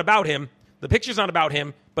article's not about him. The picture's not about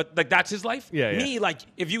him. But like that's his life. Yeah. Me, like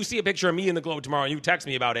if you see a picture of me in the Globe tomorrow and you text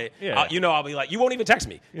me about it, Yeah. I'll be like, you won't even text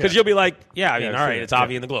me because you'll be like, "Yeah, I mean, Yeah, all sure. right, it's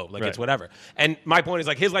Avi Yeah. in the Globe. Like Right. it's whatever." And my point is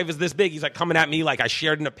like his life is this big. He's like coming at me like I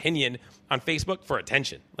shared an opinion on Facebook for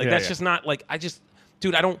attention. Like that's just not like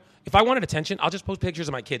dude, I don't. If I wanted attention, I'll just post pictures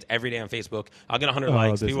of my kids every day on Facebook. I'll get 100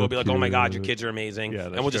 likes. they're People will so be like, "Oh my god, your cute." kids are amazing," Yeah,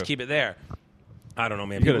 and that's we'll just true. keep it there. I don't know,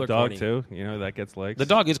 man. You People got a are dog corny. too, that gets likes. The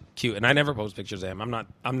dog is cute, and I never post pictures of him. I'm not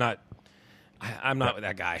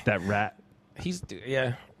that guy. That rat.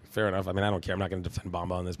 Yeah, fair enough. I mean, I don't care. I'm not going to defend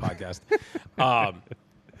Bamba on this podcast.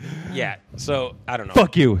 Yeah, so I don't know.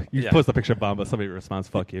 Fuck you. You Yeah. post a picture of Bamba, somebody responds,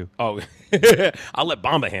 fuck you. Oh, I'll let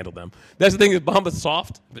Bamba handle them. That's the thing is Bamba's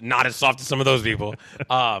soft, but not as soft as some of those people.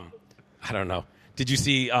 I don't know. Did you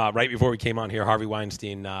see right before we came on here, Harvey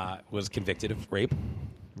Weinstein was convicted of rape?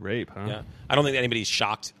 Rape, huh? Yeah, I don't think anybody's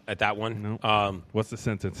shocked at that one. No. What's the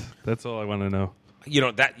sentence? That's all I want to know.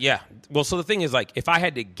 Yeah. Well, so the thing is, like, if I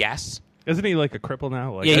had to guess. Isn't he like a cripple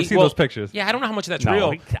now? Like, Yeah, I've seen those pictures. Yeah, I don't know how much of that's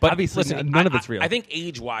No, real. But obviously listen, none of it's real. I think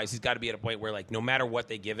age-wise, he's got to be at a point where, like, no matter what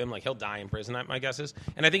they give him, like, he'll die in prison, my guess is.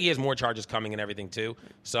 And I think he has more charges coming and everything, too.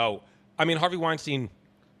 So, I mean, Harvey Weinstein,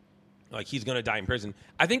 like, he's going to die in prison.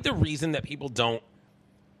 I think the reason that people don't,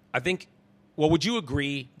 would you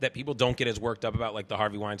agree that people don't get as worked up about, like, the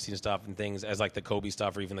Harvey Weinstein stuff and things as, like, the Kobe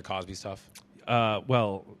stuff or even the Cosby stuff?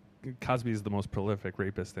 Well, Cosby is the most prolific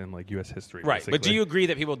rapist in like U.S. history. Right, basically. but do you agree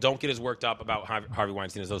that people don't get as worked up about Harvey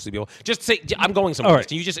Weinstein as those two people? Just say I'm going somewhere. All right.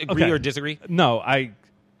 Can you just agree Okay. or disagree? No, I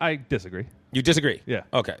I disagree. You disagree? Yeah.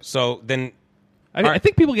 Okay. So then, I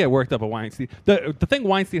think people get worked up at Weinstein. The thing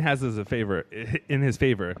Weinstein has as in his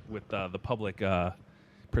favor with the public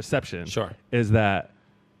perception, Sure. is that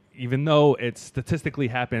even though it statistically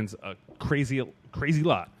happens a crazy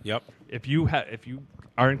lot, Yep. if you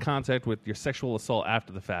are in contact with your sexual assault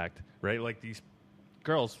after the fact, right? Like these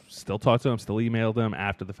girls still talk to them, still email them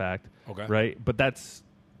after the fact, Okay. right? But that's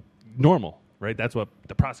normal, right? That's what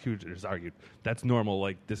the prosecutors argued. That's normal.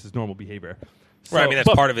 Like this is normal behavior. Right. I mean, that's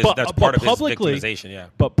part of his. That's part of his victimization. Yeah.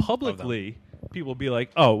 But publicly, people will be like,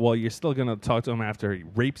 "Oh, well, you're still gonna talk to him after he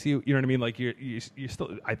rapes you." You know what I mean? Like you're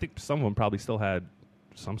still. I think some of them probably still had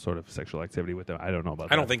some sort of sexual activity with them. I don't know about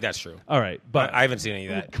that. I don't think that's true. All right, but I haven't seen any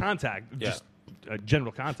of that. Contact, Yeah. just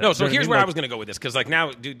general contact. No, so You know what I here's mean? where Like, I was going to go with this, because like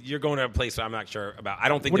now, dude, you're going to a place I'm not sure about. I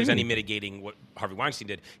don't think What do there's you any mean? mitigating what Harvey Weinstein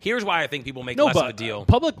did. Here's why I think people make No, less but of a deal.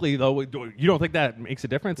 publicly though, you don't think that makes a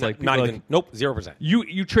difference? Like Not people even. like, Nope. 0%.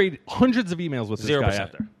 you trade hundreds of emails with this 0%. guy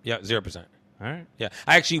after. Yeah. 0%. All right, Yeah.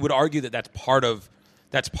 I actually would argue that that's part of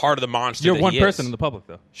the monster. you're that one he person is. in the public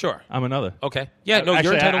though. Sure. I'm another. Okay. Yeah. No. actually,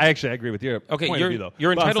 you're entitled. I agree with your Okay. point of view though.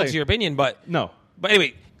 You're But I'm entitled to saying- your opinion, but No. But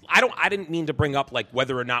anyway, I didn't mean to bring up like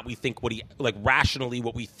whether or not we think what he like rationally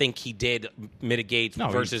what we think he did mitigates No,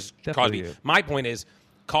 versus he's definitely Cosby. My point is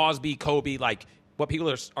Cosby, Kobe, like what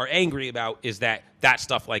people are angry about is that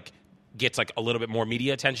stuff like gets like a little bit more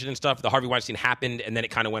media attention and stuff. The Harvey Weinstein happened and then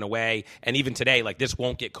it kind of went away. And even today, like this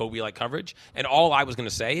won't get Kobe like coverage. And all I was going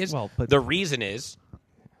to say is but- the reason is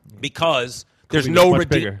because there's Kobe no was much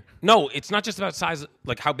bigger. No, it's not just about size,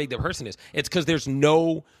 like how big the person is. It's because there's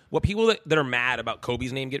no what people that are mad about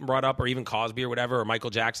Kobe's name getting brought up, or even Cosby or whatever, or Michael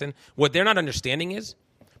Jackson. What they're not understanding is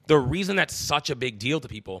the reason that's such a big deal to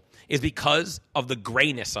people is because of the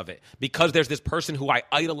grayness of it. Because there's this person who I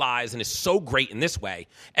idolize and is so great in this way,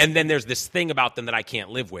 and then there's this thing about them that I can't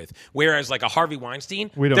live with. Whereas like a Harvey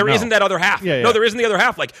Weinstein, We don't there know. isn't that other half. Yeah, No, yeah. there isn't the other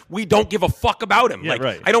half. Like we don't give a fuck about him. Yeah, like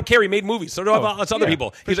right. I don't care. He made movies. So do lots of other yeah,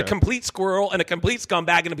 people. for He's a sure. complete squirrel and a complete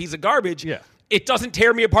scumbag and a piece of garbage. Yeah. It doesn't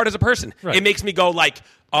tear me apart as a person. Right. It makes me go like,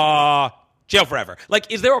 jail forever.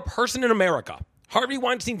 Like, is there a person in America, Harvey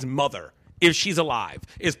Weinstein's mother, if she's alive,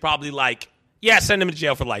 is probably like, yeah, send him to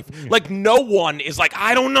jail for life. Like, no one is like,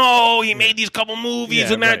 I don't know, he made these couple movies Yeah,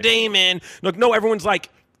 with Matt right. Damon. Look, no, everyone's like,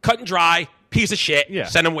 cut and dry, piece of shit, Yeah.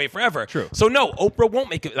 send him away forever. True. So, no, Oprah won't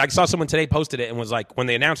make it. I saw someone today posted it and was like, when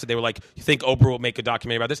they announced it, they were like, you think Oprah will make a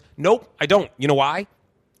documentary about this? Nope, I don't. You know why?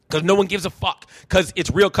 Because no one gives a fuck. Because it's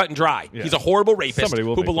real cut and dry. Yeah. He's a horrible rapist Somebody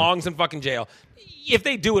will who make one. belongs in fucking jail. If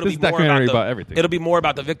they do, it'll This be more documentary about about everything. It'll be more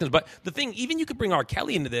about the victims. But the thing, even you could bring R.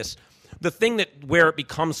 Kelly into this. The thing that where it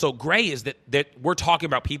becomes so gray is that we're talking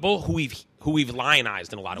about people who we've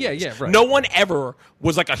lionized in a lot of ways. Yeah, right. No one ever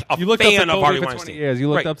was like a You looked up fan to of Kobe Harvey for Weinstein. 20 years. You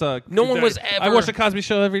looked Right. up to no one was ever. I watched the Cosby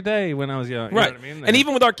Show every day when I was young. You Right. know what I mean? And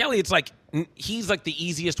even with R. Kelly, it's like he's like the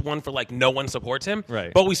easiest one for like no one supports him.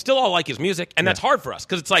 Right. But we still all like his music, and that's hard for us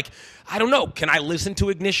because it's like I don't know. Can I listen to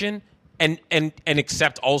Ignition and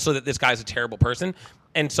accept also that this guy's a terrible person?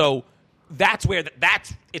 And so that's where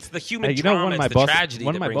it's the human Hey, you know, trauma, one of my it's the bosses, tragedy.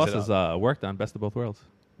 one of that my brings it bosses up. worked on Best of Both Worlds.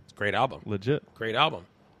 It's a great album. Legit. Great album.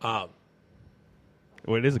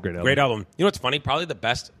 Well, it is a great album. Great album. You know what's funny? Probably the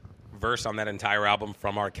best verse on that entire album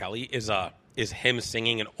from R. Kelly is him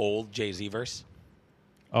singing an old Jay-Z verse.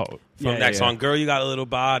 Oh, From that song, "Girl, you got a little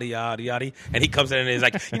body, yada yada," and he comes in and he's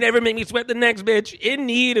like, "You never make me sweat the next bitch in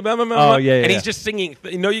need." Blah, blah, blah, blah. Oh, yeah, and yeah. he's just singing.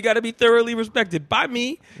 You know, you got to be thoroughly respected by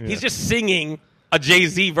me. Yeah. He's just singing a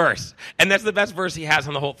Jay-Z verse, and that's the best verse he has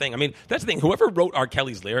on the whole thing. I mean, that's the thing. Whoever wrote R.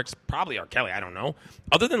 Kelly's lyrics, probably R. Kelly. I don't know.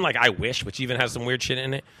 Other than like "I Wish," which even has some weird shit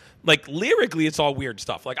in it. Like lyrically, it's all weird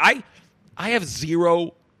stuff. Like I have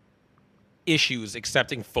zero issues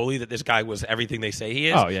accepting fully that this guy was everything they say he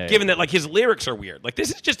is. Oh, yeah, given that like his lyrics are weird. Like this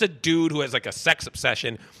is just a dude who has like a sex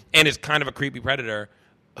obsession and is kind of a creepy predator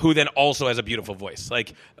who then also has a beautiful voice.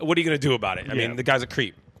 Like what are you going to do about it? I Yeah. mean, the guy's a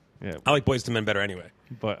creep. Yeah, I like Boyz II Men better anyway.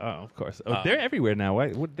 but of course, they're everywhere now.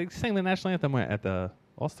 Why? They sang the national anthem at the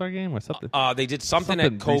All-Star game or something. They did something at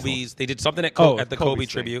Something Kobe's. recent. They did something at Oh, at the Kobe's Kobe thing.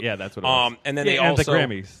 tribute. Yeah, that's what it was. And then Yeah, they and also the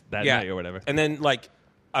Grammys that night or whatever. And then like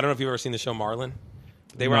I don't know if you've ever seen the show Marlon.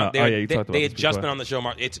 They were No. on. They, Oh, yeah, you talked about they this had just before. been on the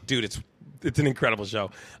show. It's an incredible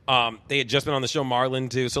show. They had just been on the show Marlon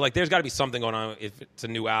too. So like, there's got to be something going on if it's a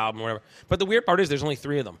new album or whatever. But the weird part is there's only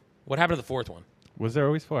 3 of them. What happened to the 4th one? Was there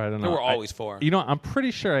always 4? I don't know. There were always 4. You know, I'm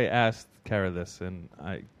pretty sure I asked Kara this, and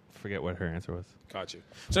I forget what her answer was. Got you.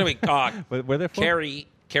 So anyway, Were there 4?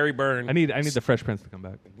 Carrie Byrne. I need the Fresh Prince to come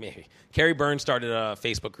back. Maybe Carrie Byrne started a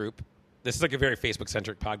Facebook group. This is like a very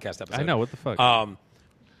Facebook-centric podcast episode. I know, what the fuck.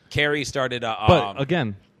 Carrie started a. But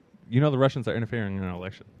again, you know the Russians are interfering in an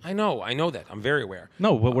election. I know that. I'm very aware.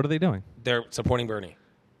 No, but what are they doing? They're supporting Bernie.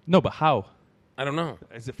 No, but how? I don't know.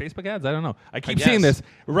 Is it Facebook ads? I don't know. I keep guess. seeing this.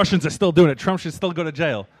 Russians are still doing it. Trump should still go to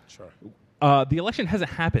jail. Sure. The election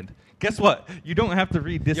hasn't happened. Guess what? You don't have to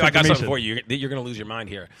read this Yo, I got something information. for you. You're going to lose your mind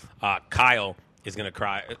here. Kyle is going to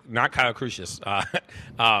cry. Not Kyle Crucius.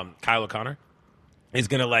 Kyle O'Connor is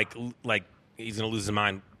going to like he's going to lose his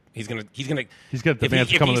mind. He's going to demand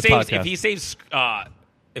to come on this podcast.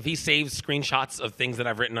 If he saves screenshots of things that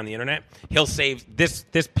I've written on the internet, he'll save this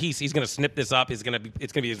piece. He's going to snip this up. It's going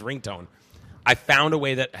to be his ringtone. I found a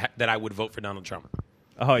way that I would vote for Donald Trump.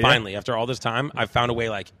 Oh, yeah? Finally, after all this time, I found a way.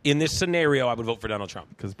 Like in this scenario, I would vote for Donald Trump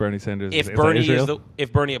Because Bernie Sanders if is Bernie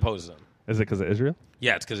if Bernie opposes him. Is it because of Israel?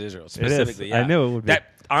 Yeah, it's because of Israel specifically. is. Yeah. I knew it would be.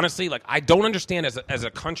 That honestly, like, I don't understand as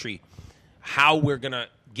a country how we're gonna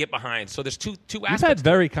get behind. So there's two You've aspects. had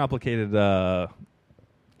very complicated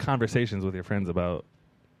conversations with your friends about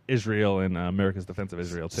Israel and America's defense of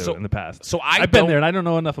Israel too in the past. So I've been there and I don't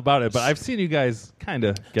know enough about it, but I've seen you guys kind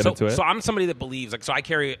of get into it. So I'm somebody that believes so I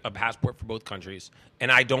carry a passport for both countries,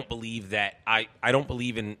 and I don't believe that I don't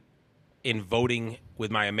believe in voting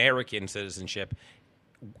with my American citizenship,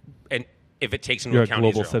 and if it takes into You're account a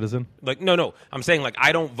global Israel. citizen? Like no, I'm saying like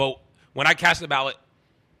I don't vote when I cast a ballot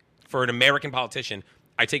for an American politician.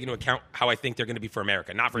 I take into account how I think they're going to be for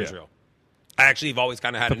America, not for Israel. I actually have always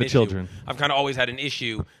kind of had For an the issue. children. I've kind of always had an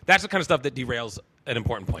issue. That's the kind of stuff that derails an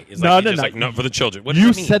important point. Is No, like, no, just no. like, no, for the children. What does You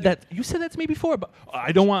that mean? said that. You said that to me before, but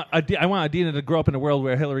I don't want. I want Adina to grow up in a world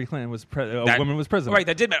where Hillary Clinton was a woman was president. Right,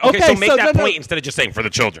 that did matter. Okay, so make that no, point instead of just saying for the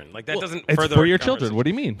children. Like that doesn't It's further for your the children. What do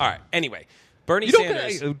you mean? All right. Anyway, Bernie You don't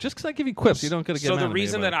Sanders. gotta, just because I give you quips, you don't got to get. So mad the at me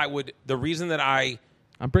reason about that it. the reason that I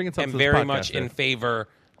I'm bringing something am to this very podcast much here. in favor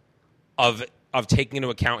of taking into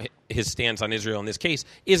account his stance on Israel in this case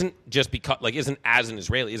isn't just because isn't as an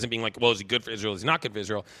Israeli, isn't being like, well, is he good for Israel? Is he not good for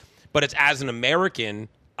Israel? But it's as an American,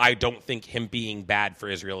 I don't think him being bad for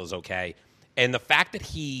Israel is okay. And the fact that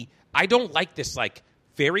I don't like this like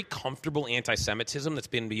very comfortable anti-Semitism that's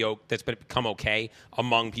become okay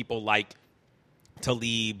among people like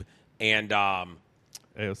Tlaib and AOC,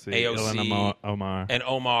 Ilhan Omar. and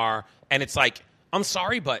Omar. And it's like, I'm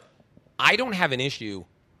sorry, but I don't have an issue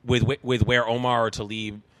with where Omar or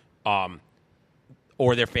Tlaib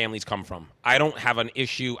or their families come from. I don't have an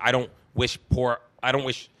issue. I don't wish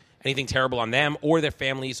anything terrible on them or their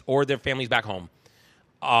families back home.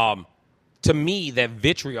 To me, that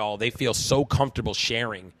vitriol they feel so comfortable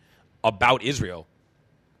sharing about Israel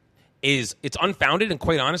it's unfounded, and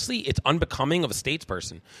quite honestly, it's unbecoming of a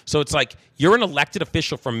statesperson. So it's like, you're an elected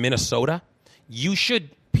official from Minnesota.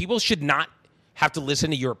 People should not have to listen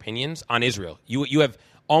to your opinions on Israel. You have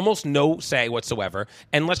almost no say whatsoever.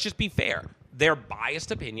 And let's just be fair. They're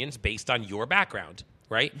biased opinions based on your background,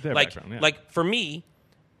 right? Their background, yeah. Like for me,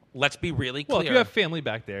 let's be really clear. Well, if you have family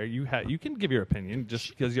back there, you can give your opinion just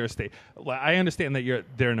because you're a state. I understand that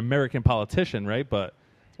they're an American politician, right? But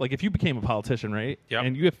like if you became a politician, right? Yep.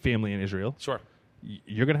 And you have family in Israel, Sure.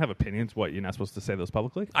 You're going to have opinions. What, you're not supposed to say those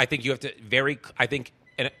publicly? I think you have to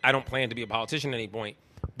and I don't plan to be a politician at any point.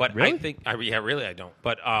 But Really? I think, really, I don't.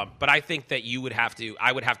 But I think that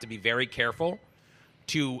I would have to be very careful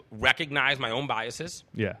to recognize my own biases.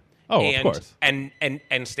 Yeah. Oh, of course. And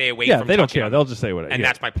stay away Yeah, from they don't touching care. on They'll them. just say whatever. And yeah.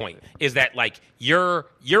 that's my point. Is that like you're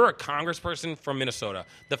a congressperson from Minnesota.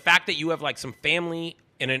 The fact that you have like some family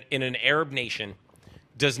in an Arab nation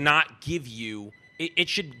does not give you. It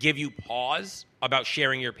should give you pause about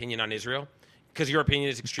sharing your opinion on Israel, because your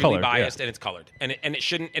opinion is extremely Colored, biased yeah. and it's colored, and it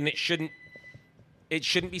shouldn't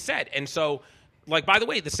be said. And so, like, by the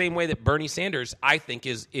way, the same way that Bernie Sanders, I think,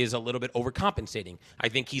 is a little bit overcompensating. I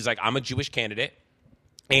think he's like, I'm a Jewish candidate,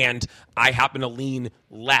 and I happen to lean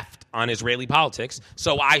left on Israeli politics,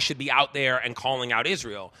 so I should be out there and calling out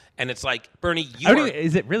Israel. And it's like, Bernie,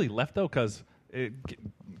 is it really left though? Because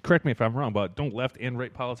correct me if I'm wrong, but don't left and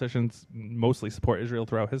right politicians mostly support Israel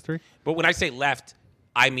throughout history? But when I say left,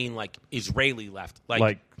 I mean like Israeli left,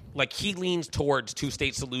 like he leans towards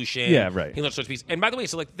two-state solution. Yeah, right. He leans towards peace. And by the way,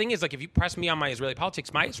 so like the thing is, like, if you press me on my Israeli politics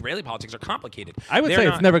are complicated. I would say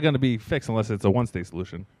it's never going to be fixed unless it's a one-state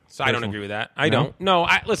solution. So I don't agree with that. I don't. No,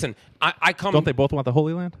 listen. I come. Don't they both want the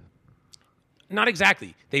Holy Land? Not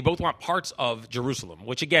exactly. They both want parts of Jerusalem.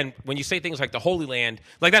 Which again, when you say things like the Holy Land,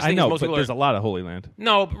 like that's the I thing know, most but people there's a lot of Holy Land.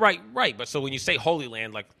 No, right. But so when you say Holy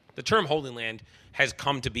Land, like the term Holy Land has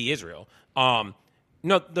come to be Israel.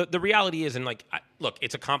 No, the reality is, and like, look,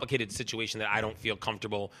 it's a complicated situation that I don't feel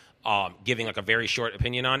comfortable giving like a very short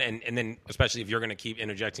opinion on, and then especially if you're going to keep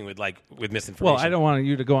interjecting with misinformation. Well, I don't want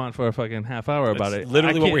you to go on for a fucking half hour about it.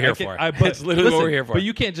 Literally what we're here for. It's literally what we're here for. But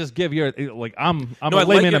you can't just give your I'm a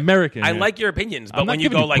layman American. I like your opinions, but when you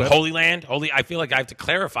go like Holy Land, I feel like I have to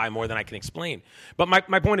clarify more than I can explain. But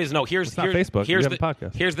my point is, no. Here's Facebook. Here's the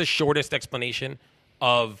podcast. Here's the shortest explanation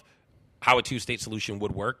of how a two-state solution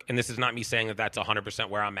would work, and this is not me saying that that's 100%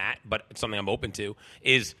 where I'm at, but it's something I'm open to,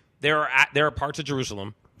 is there are parts of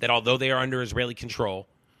Jerusalem that, although they are under Israeli control,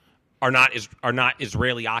 are not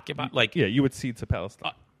Israeli occupied. Like, yeah, you would cede to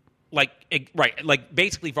Palestine. Right. Like,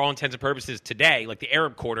 basically, for all intents and purposes, today, like, the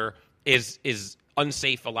Arab quarter is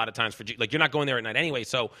unsafe a lot of times for, like, you're not going there at night anyway,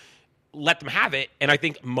 so let them have it. And I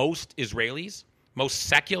think most Israelis, most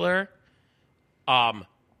secular,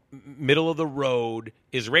 middle of the road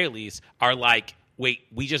Israelis are like, wait,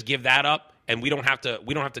 we just give that up and we don't have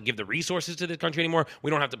to give the resources to the country anymore.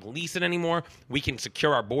 We don't have to police it anymore. We can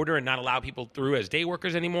secure our border and not allow people through as day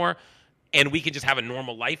workers anymore. And we can just have a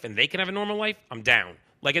normal life and they can have a normal life. I'm down.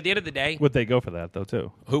 Like, at the end of the day, would they go for that though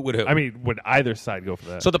too? Who would? I mean, would either side go for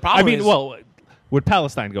that? So the problem is, would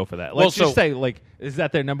Palestine go for that? Let's just say, like, is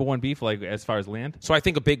that their number one beef, like, as far as land? So I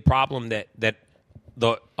think a big problem that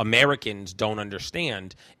the Americans don't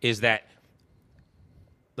understand is that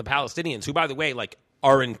the Palestinians, who, by the way, like,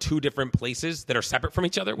 are in two different places that are separate from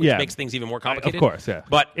each other, which makes things even more complicated. Of course, yeah.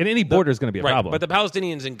 But and any border is going to be a problem. But the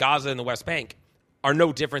Palestinians in Gaza and the West Bank are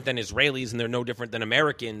no different than Israelis, and they're no different than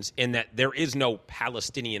Americans in that there is no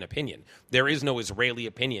Palestinian opinion. There is no Israeli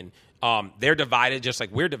opinion. They're divided just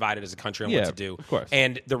like we're divided as a country on what to do. Of course.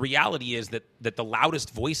 And the reality is that the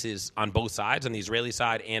loudest voices on both sides, on the Israeli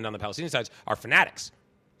side and on the Palestinian sides, are fanatics.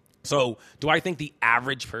 So do I think the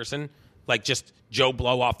average person, like just Joe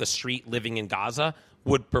Blow off the street living in Gaza,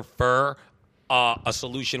 would prefer a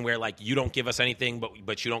solution where, like, you don't give us anything,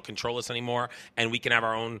 but you don't control us anymore, and we can have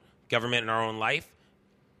our own government and our own life,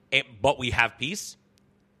 but we have peace?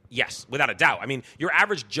 Yes, without a doubt. I mean, your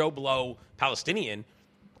average Joe Blow Palestinian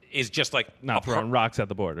is just like not throwing rocks at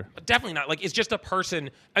the border. Definitely not. Like, it's just a person.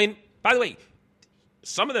 I mean, by the way,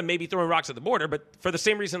 some of them may be throwing rocks at the border, but for the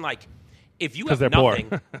same reason, like, if you have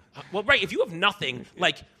nothing, well, right, if you have nothing,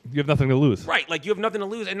 like, you have nothing to lose. Right, like, you have nothing to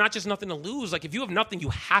lose, and not just nothing to lose. Like, if you have nothing, you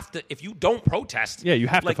have to. If you don't protest, you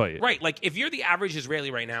have to fight it. Right, like, if you're the average Israeli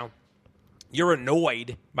right now, you're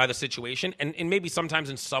annoyed by the situation, and maybe sometimes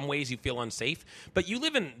in some ways you feel unsafe, but you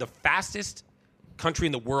live in the fastest country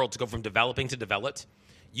in the world to go from developing to developed.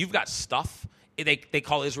 You've got stuff. They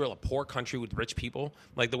call Israel a poor country with rich people.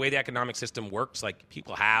 Like, the way the economic system works, like,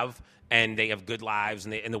 people have, and they have good lives,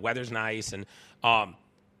 and the weather's nice. And, at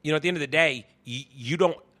the end of the day, you'd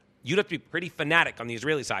have to be pretty fanatic on the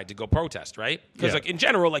Israeli side to go protest, right? Because, like, in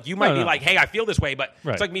general, like, you might be like, hey, I feel this way, but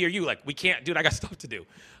it's like me or you. Like, we can't, dude, I got stuff to do.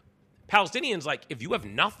 Palestinians, like, if you have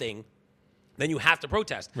nothing, then you have to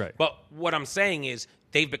protest. Right. But what I'm saying is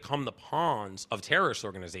they've become the pawns of terrorist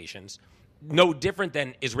organizations, no different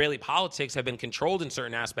than Israeli politics have been controlled in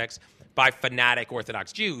certain aspects by fanatic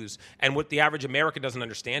Orthodox Jews. And what the average American doesn't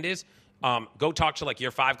understand is go talk to, like,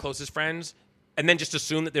 your 5 closest friends and then just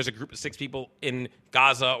assume that there's a group of 6 people in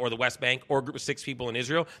Gaza or the West Bank or a group of 6 people in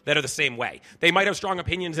Israel that are the same way. They might have strong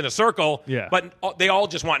opinions in a circle, but they all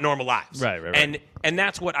just want normal lives. Right. And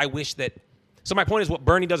that's what I wish that – so my point is, what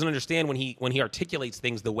Bernie doesn't understand when he articulates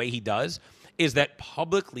things the way he does is that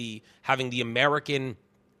publicly having the American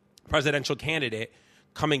presidential candidate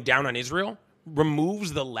coming down on Israel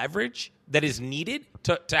removes the leverage that is needed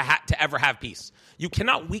to ever have peace. You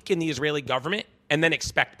cannot weaken the Israeli government and then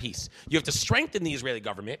expect peace. You have to strengthen the Israeli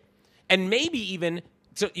government, and maybe even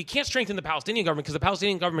so you can't strengthen the Palestinian government because the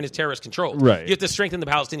Palestinian government is terrorist controlled. Right. You have to strengthen the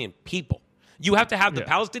Palestinian people. You have to have the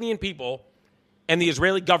Palestinian people and the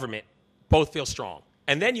Israeli government both feel strong,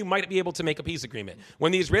 and then you might be able to make a peace agreement.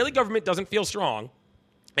 When the Israeli government doesn't feel strong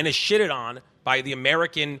and is shitted on by the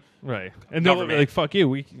American and they're like, fuck you,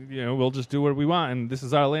 we'll just do what we want, and this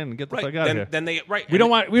is our land, and get the fuck out of here. Then we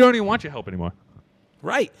don't even want your help anymore.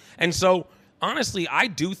 Right. And so, honestly, I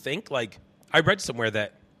do think, like, I read somewhere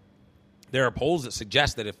that there are polls that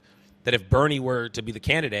suggest that if Bernie were to be the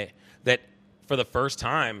candidate, that for the first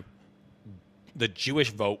time, the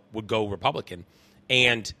Jewish vote would go Republican.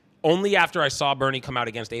 And only after I saw Bernie come out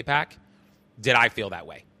against AIPAC did I feel that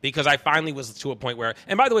way. Because I finally was to a point where,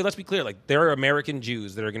 and by the way, let's be clear, like, there are American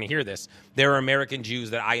Jews that are going to hear this. There are American Jews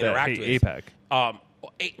that I interact with. AIPAC.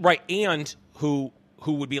 Right, and who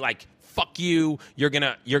would be like, fuck you, you're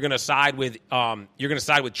gonna side with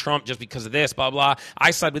Trump just because of this, blah blah. I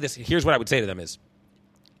side with this. Here's what I would say to them is,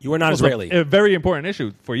 you are not Israeli. A very important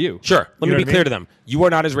issue for you. Sure. Let me be clear to them. You are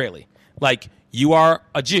not Israeli. Like, you are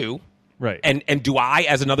a Jew. Right. And do I,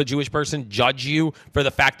 as another Jewish person, judge you for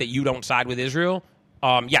the fact that you don't side with Israel?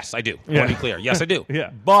 Yes, I do. I want to be clear. Yes, I do.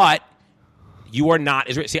 Yeah. But you are not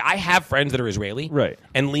Israeli. See, I have friends that are Israeli Right.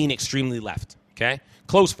 and lean extremely left, okay?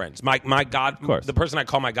 Close friends. My course. the person I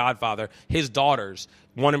call my godfather, his daughters,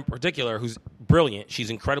 one in particular who's brilliant. She's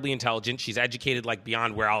incredibly intelligent. She's educated like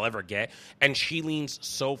beyond where I'll ever get. And she leans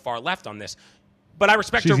so far left on this. But I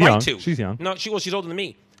respect She's her right young. to. She's young. No, she's older than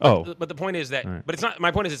me. Oh. But the point is that, right. but it's not,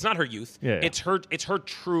 my point is it's not her youth. Yeah. It's her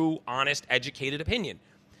true, honest, educated opinion.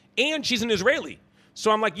 And she's an Israeli.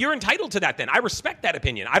 So I'm like, you're entitled to that then. I respect that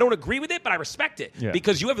opinion. I don't agree with it, but I respect it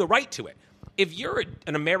because you have the right to it. If you're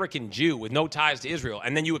an American Jew with no ties to Israel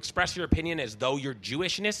and then you express your opinion as though your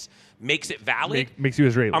Jewishness makes it valid, Makes you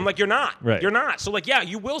Israeli. I'm like, you're not. Right. You're not. So like, yeah,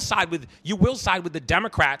 you will side with the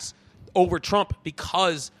Democrats over Trump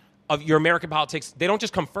because of your American politics. They don't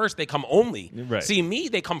just come first, they come only. Right. See, me,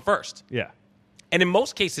 they come first. Yeah. And in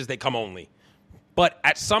most cases, they come only. But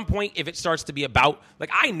at some point, if it starts to be about, like,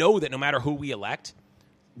 I know that no matter who we elect,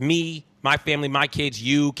 me, my family, my kids,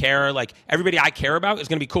 you, Kara, like, everybody I care about is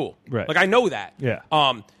going to be cool. Right. Like, I know that. Yeah.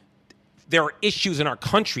 There are issues in our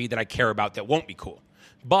country that I care about that won't be cool.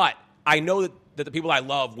 But I know that the people I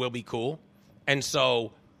love will be cool. And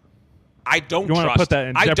so I don't You wanna trust. put that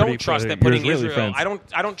in I jeopardy don't trust for that your putting Israeli Israel.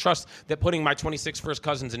 friends. I don't trust that putting my 26 first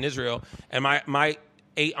cousins in Israel and my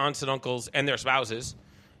 8 aunts and uncles and their spouses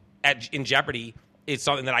in jeopardy is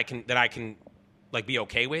something that I can like be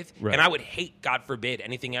okay with. Right. And I would hate, God forbid,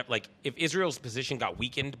 anything like if Israel's position got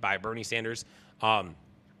weakened by Bernie Sanders'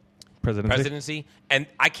 presidency, and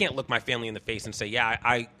I can't look my family in the face and say,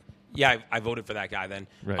 I voted for that guy then.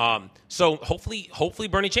 Right. So hopefully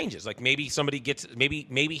Bernie changes. Like maybe somebody gets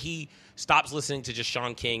maybe he stops listening to just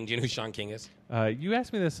Sean King. Do you know who Sean King is? You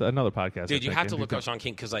asked me this another podcast. Dude, you have to look up Sean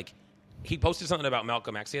King because like he posted something about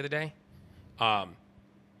Malcolm X the other day.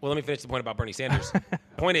 Well, let me finish the point about Bernie Sanders.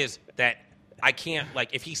 Point is that I can't like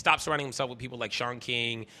if he stops surrounding himself with people like Sean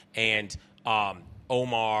King and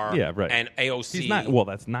Omar, and AOC. He's not. Well,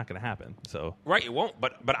 that's not going to happen. So right, it won't.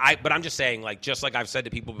 But I'm just saying, like, just like I've said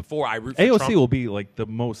to people before, I root for AOC Trump. will be like the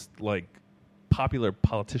most like popular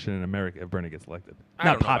politician in America if Bernie gets elected. I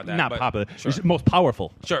don't know about that, not but popular. sure. Most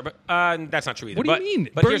powerful. Sure, but that's not true either. What do you mean?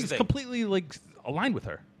 But here's Bernie's the thing. completely like aligned with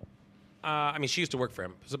her. I mean, she used to work for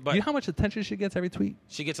him, but Do you know how much attention she gets every tweet?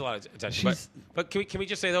 she gets a lot of attention. But can we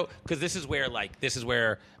just say though, because this is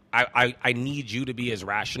where I need you to be as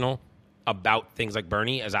rational about things like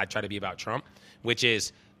Bernie as I try to be about Trump, which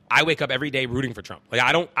is I wake up every day rooting for Trump. Like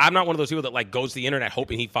I'm not one of those people that like goes to the internet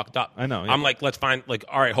hoping he fucked up. I know. Yeah. I'm like, let's find like,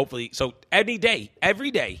 all right, hopefully. So every day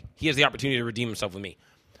he has the opportunity to redeem himself with me.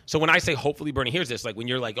 So when I say hopefully Bernie hears this, like when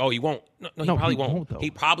you're like, oh, he won't. No, he probably won't. Though.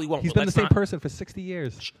 He probably won't. He's but been the let's same not- person for 60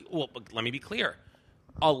 years. Well, but let me be clear.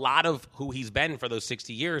 A lot of who he's been for those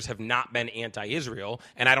 60 years have not been anti-Israel,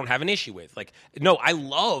 and I don't have an issue with. Like, no,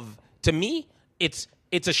 to me, it's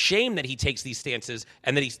a shame that he takes these stances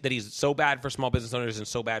and that he's so bad for small business owners and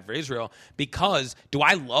so bad for Israel, because do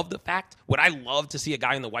I love the fact, would I love to see a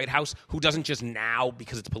guy in the White House who doesn't just now,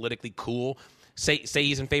 because it's politically cool, say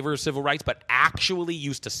he's in favor of civil rights, but actually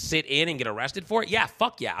used to sit in and get arrested for it? Yeah,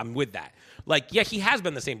 fuck yeah, I'm with that. Like, yeah, he has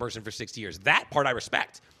been the same person for 60 years. That part I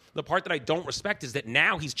respect. The part that I don't respect is that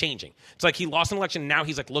now he's changing. It's like he lost an election. Now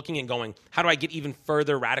he's like looking and going, how do I get even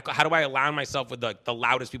further radical? How do I align myself with the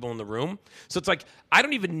loudest people in the room? So it's like, I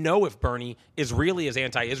don't even know if Bernie is really as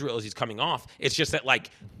anti-Israel as he's coming off. It's just that like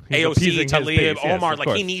He's AOC, appeasing his Tlaib, base, yes, Omar, of like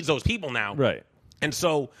he course. needs those people now. Right. And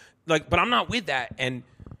so like, but I'm not with that. And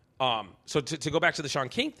so to go back to the Sean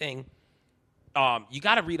King thing, you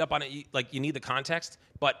got to read up on it. You need the context.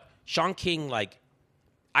 But Sean King, like,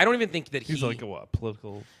 I don't even think that He's like a what,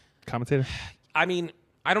 political commentator? I mean,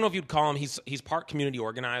 I don't know if you'd call him. He's part community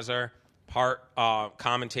organizer, part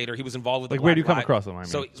commentator. He was involved with Like, the where do you Black come across him? I mean,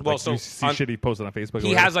 so like, you see shit he posted on Facebook.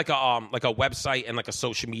 he or has like a website and like a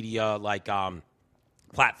social media like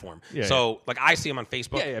platform. Yeah, so like I see him on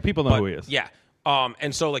Facebook. Yeah, people know who he is. Yeah.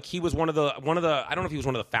 And so like he was one of the I don't know if he was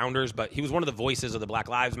one of the founders, but he was one of the voices of the Black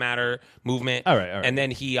Lives Matter movement. All right. And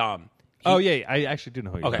then he oh yeah, I actually do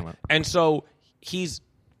know who you're talking about. And so he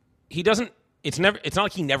doesn't. It's not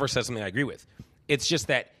like he never says something I agree with. It's just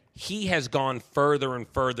that he has gone further and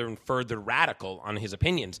further and further radical on his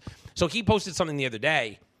opinions. So he posted something the other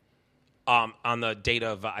day on the date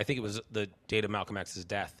of I think it was the date of Malcolm X's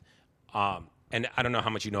death. And I don't know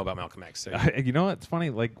how much you know about Malcolm X. You know what? It's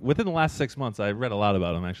funny. Like within the last 6 months, I read a lot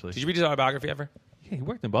about him. Actually, Did you read his autobiography ever? Yeah, he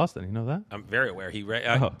worked in Boston. You know that? I'm very aware. He read.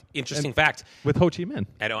 Interesting And fact. with Ho Chi Minh.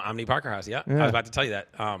 At Omni Parker House. Yeah, I Yeah. was about to tell you that.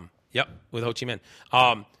 Yep, with Ho Chi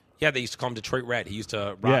Minh. Yeah, they used to call him Detroit Red. He used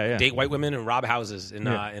to date white women and rob houses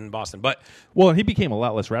in Boston. But he became a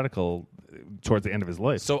lot less radical towards the end of his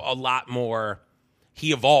life. So a lot more.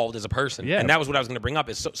 He evolved as a person. Yeah. And that was what I was going to bring up.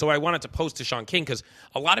 So I wanted to post to Sean King because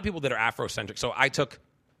a lot of people that are Afrocentric. So I took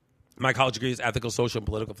my college degree is ethical, social, and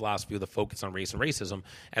political philosophy with a focus on race and racism.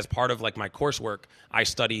 As part of like my coursework, I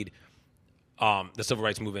studied the civil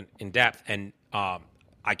rights movement in depth, and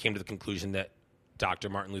I came to the conclusion that Dr.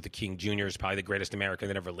 Martin Luther King Jr. is probably the greatest American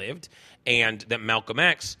that ever lived, and that Malcolm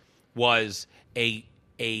X was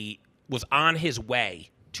was on his way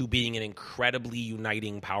to being an incredibly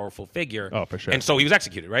uniting, powerful figure. Oh, for sure. And so he was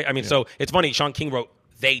executed, right? I mean, so it's funny. Sean King wrote,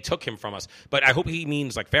 "They took him from us," but I hope he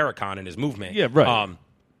means like Farrakhan and his movement. Yeah, right.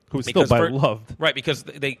 Who's still loved. Right, because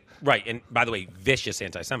and by the way, vicious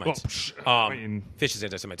anti-Semites. Vicious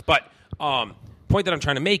anti-Semites. But point that I'm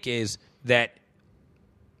trying to make is that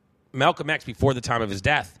Malcolm X, before the time of his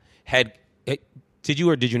death, did you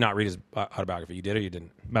or did you not read his autobiography? You did or you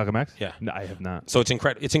didn't? Malcolm X? Yeah. No, I have not. So it's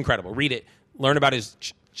incredible. Read it. Learn about his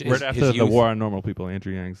right after his the War on Normal People,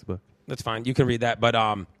 Andrew Yang's book. That's fine. You can read that. But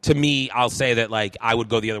to me, I'll say that like I would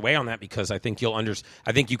go the other way on that because I think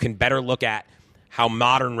I think you can better look at how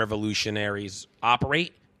modern revolutionaries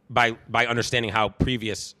operate by understanding how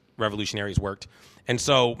previous revolutionaries worked. And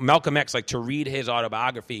so Malcolm X, like to read his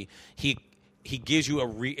autobiography, he gives you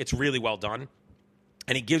it's really well done,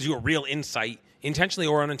 and he gives you a real insight, intentionally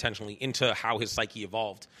or unintentionally, into how his psyche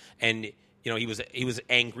evolved. And you know, he was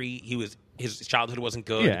angry. His childhood wasn't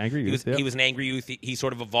good. Yeah, angry youth. He was an angry youth. He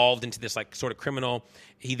sort of evolved into this like sort of criminal.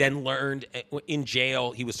 He then learned in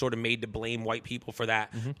jail. He was sort of made to blame white people for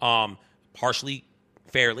that, partially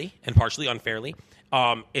fairly and partially unfairly.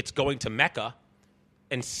 It's going to Mecca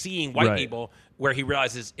and seeing white people, where he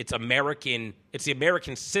realizes it's the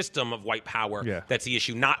American system of white power that's the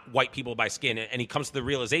issue, not white people by skin. And he comes to the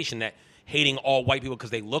realization that hating all white people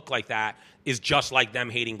because they look like that is just like them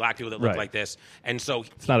hating black people that look like this. And so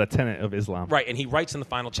it's not a tenet of Islam. Right. And he writes in the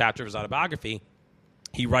final chapter of his autobiography,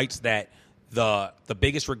 he writes that the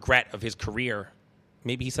biggest regret of his career,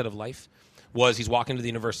 maybe he said of life, was he's walking to the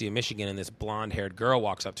University of Michigan and this blonde-haired girl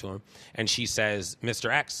walks up to him and she says,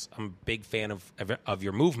 "Mr. X, I'm a big fan of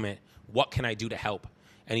your movement. What can I do to help?"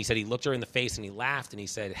 And he said he looked her in the face and he laughed and he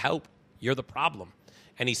said, "Help, you're the problem."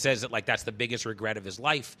 And he says that like that's the biggest regret of his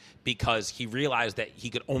life because he realized that he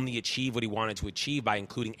could only achieve what he wanted to achieve by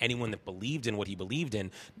including anyone that believed in what he believed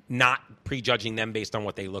in, not prejudging them based on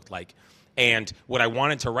what they looked like. And what I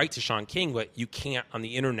wanted to write to Sean King, but you can't on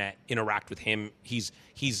the internet interact with him. He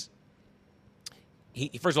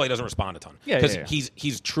first of all, he doesn't respond a ton because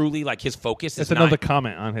he's truly like his focus. It's another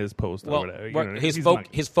comment on his post. Or whatever. You know,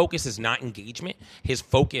 his focus is not engagement. His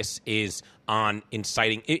focus is on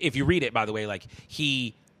inciting. If you read it, by the way, like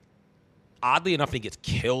he, oddly enough, he gets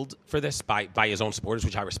killed for this by his own supporters,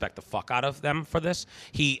 which I respect the fuck out of them for this.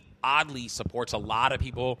 He oddly supports a lot of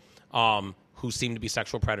people who seem to be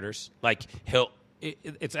sexual predators. Like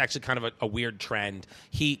it's actually kind of a weird trend.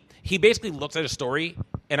 He basically looks at a story,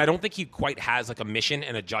 and I don't think he quite has like a mission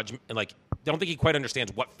and a judgment. Like, I don't think he quite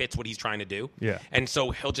understands what fits what he's trying to do. Yeah. And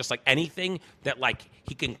so he'll just like anything that like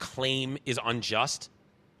he can claim is unjust,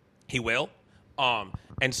 he will.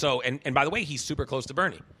 And so and by the way, he's super close to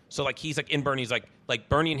Bernie. So like he's like in Bernie's like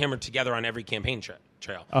Bernie and him are together on every campaign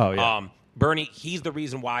trail. Oh yeah. Bernie, he's the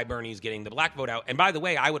reason why Bernie's getting the black vote out. And by the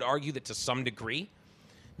way, I would argue that to some degree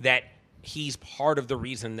that he's part of the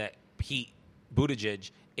reason that Pete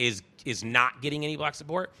Buttigieg is not getting any black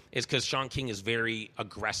support is because Sean King is very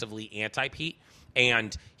aggressively anti-Pete,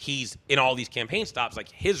 and he's in all these campaign stops, like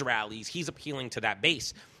his rallies, he's appealing to that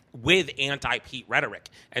base with anti-Pete rhetoric.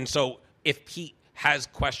 And so if Pete has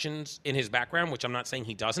questions in his background, which I'm not saying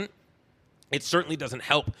he doesn't, it certainly doesn't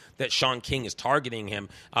help that Sean King is targeting him.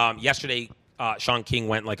 Yesterday, Sean King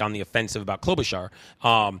went like on the offensive about Klobuchar.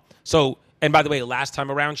 And by the way, last time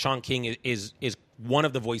around, Sean King is one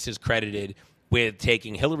of the voices credited with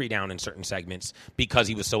taking Hillary down in certain segments because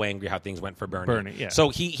he was so angry how things went for Bernie. Yeah. So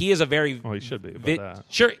he is a very... Well, he should be about that.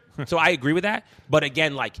 Sure. So I agree with that. But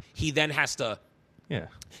again, like he then has to... Yeah.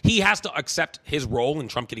 He has to accept his role in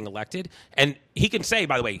Trump getting elected. And he can say,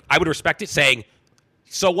 by the way, I would respect it saying,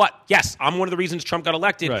 so what? Yes, I'm one of the reasons Trump got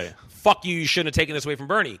elected. Right. Fuck you shouldn't have taken this away from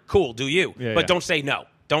Bernie. Cool, do you. Yeah, but don't say no.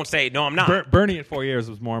 Don't say, no, I'm not. Bernie in 4 years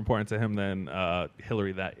was more important to him than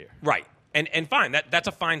Hillary that year. Right. And fine, that's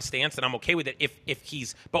a fine stance, and I'm okay with it if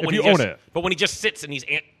he's. But when you he just, own it. But when he just sits and he's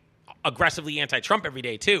aggressively anti-Trump every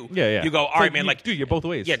day too, yeah. you go, all right, man, like, dude, you're both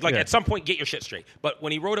ways. Yeah, like at some point, get your shit straight. But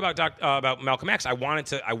when he wrote about Malcolm X, I wanted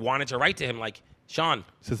to write to him like, Sean,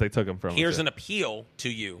 since they took him from here's an appeal to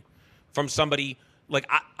you from somebody like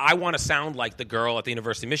I want to sound like the girl at the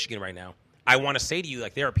University of Michigan right now. I want to say to you,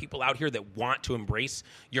 like, there are people out here that want to embrace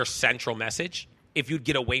your central message if you'd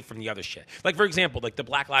get away from the other shit. Like, for example, like the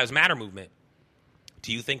Black Lives Matter movement.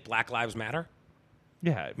 Do you think Black Lives Matter?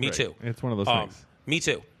 Yeah, Me too. It's one of those things. Me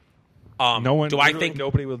too.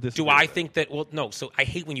 Nobody will disagree. Do I think that? Well, no. So I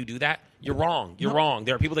hate when you do that. You're wrong. You're wrong.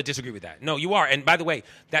 There are people that disagree with that. No, you are. And by the way,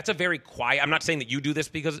 that's a very quiet. I'm not saying that you do this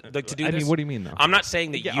because like to do this. I mean, what do you mean though? I'm not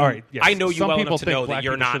saying that you. All right, yes. I know you Some well people enough to think know that black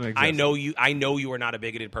you're people not. shouldn't I exist. know you. I know you are not a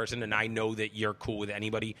bigoted person, and I know that you're cool with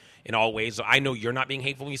anybody in all ways. So I know you're not being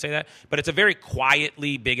hateful when you say that. But it's a very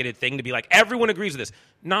quietly bigoted thing to be like everyone agrees with this.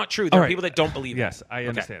 Not true. There are people that don't believe. Yes, that. I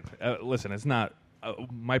understand. Listen, it's not.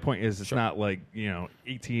 My point is, it's not like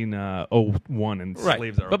 1801 and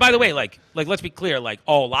slaves are. But by the way, like let's be clear. Like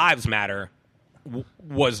all lives matter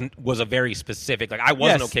was a very specific. Like I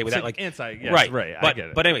wasn't okay with that. Like right. But, I get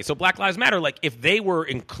it. But anyway, so Black Lives Matter. Like if they were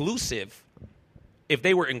inclusive, and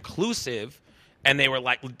they were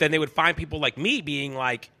like, then they would find people like me being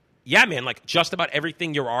like, yeah, man, like just about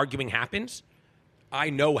everything you're arguing happens.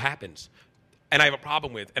 I know happens, and I have a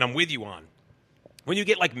problem with, and I'm with you on. When you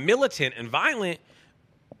get like militant and violent,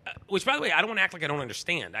 which by the way, I don't want to act like I don't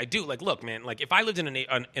understand. I do. Like, look, man. Like, if I lived in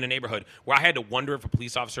a neighborhood where I had to wonder if a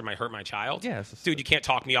police officer might hurt my child, dude, you can't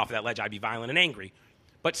talk me off of that ledge. I'd be violent and angry.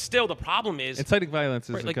 But still, the problem is inciting violence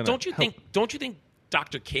is like. Don't you think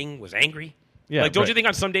Dr. King was angry? Yeah. Like, don't you think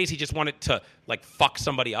on some days he just wanted to like fuck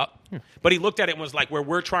somebody up? But he looked at it and was like, where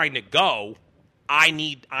we're trying to go, I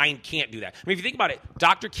can't do that. I mean, if you think about it,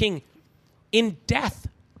 Dr. King, in death,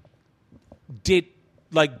 did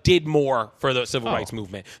more for the civil rights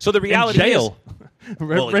movement. So the reality in jail. is...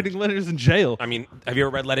 writing letters in jail. I mean, have you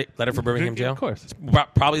ever read Letter from Birmingham Jail? Of course. It's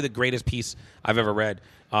probably the greatest piece I've ever read.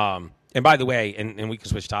 And by the way, and we can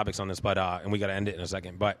switch topics on this, but and we got to end it in a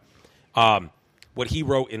second, but what he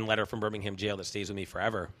wrote in Letter from Birmingham Jail that stays with me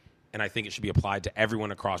forever, and I think it should be applied to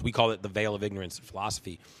everyone across, we call it the veil of ignorance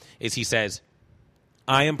philosophy, is he says,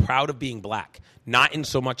 I am proud of being black, not in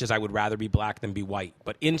so much as I would rather be black than be white,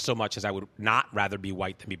 but in so much as I would not rather be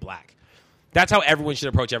white than be black. That's how everyone should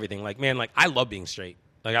approach everything. Like, man, like I love being straight.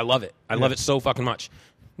 Like, I love it. I love it so fucking much.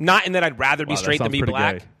 Not in that I'd rather be straight than be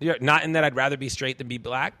black. Yeah, not in that I'd rather be straight than be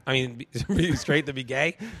black. I mean, be straight than be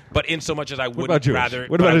gay. But in so much as I wouldn't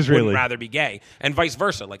rather be gay, and vice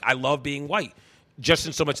versa. Like, I love being white. Just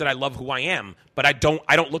in so much that I love who I am, but I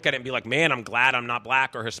don't look at it and be like, man, I'm glad I'm not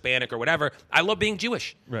black or Hispanic or whatever. I love being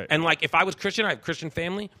Jewish. Right. And like, if I was Christian, I have a Christian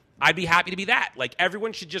family, I'd be happy to be that. Like,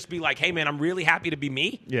 everyone should just be like, hey, man, I'm really happy to be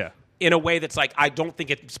me. Yeah. In a way that's like, I don't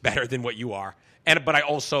think it's better than what you are.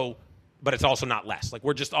 But it's also not less. Like,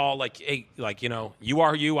 we're just all like, hey, like, you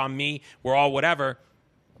are you, I'm me. We're all whatever.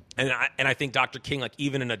 And I think Dr. King, like,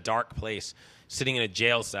 even in a dark place, sitting in a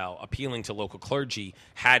jail cell, appealing to local clergy,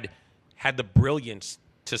 had the brilliance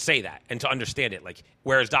to say that and to understand it. Like,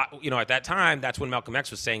 whereas, at that time, that's when Malcolm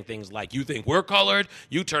X was saying things like, you think we're colored,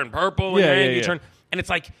 you turn purple, and it's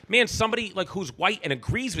like, man, somebody like who's white and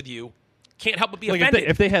agrees with you can't help but be offended.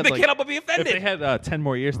 If they can't help but be offended. If they had 10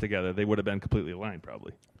 more years together, they would have been completely aligned,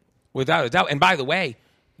 probably. Without a doubt. And by the way,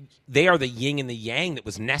 they are the yin and the yang that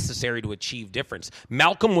was necessary to achieve difference.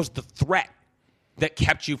 Malcolm was the threat that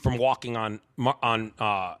kept you from walking on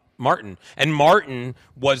Martin. And Martin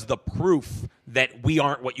was the proof that we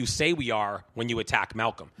aren't what you say we are when you attack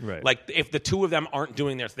Malcolm. Right. Like, if the two of them aren't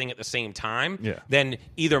doing their thing at the same time, Yeah. then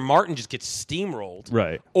either Martin just gets steamrolled,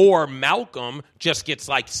 Right. or Malcolm just gets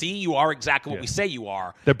like, see, you are exactly what Yeah. we say you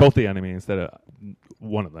are. They're both the enemy instead of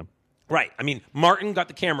one of them. Right. I mean, Martin got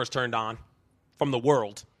the cameras turned on from the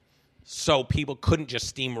world, so people couldn't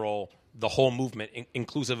just steamroll the whole movement,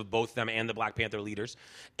 inclusive of both them and the Black Panther leaders.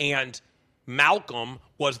 And Malcolm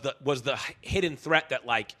was the hidden threat that,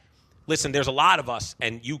 like, listen, there's a lot of us,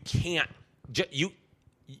 and you can't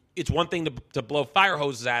it's one thing to blow fire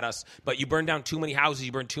hoses at us, but you burn down too many houses,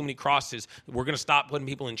 you burn too many crosses, we're going to stop putting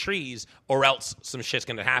people in trees, or else some shit's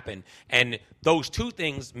going to happen. And those two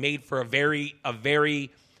things made for a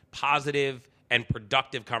very positive and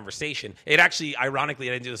productive conversation. It actually, ironically,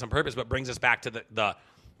 I didn't do this on purpose, but brings us back to the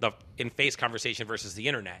in-face conversation versus the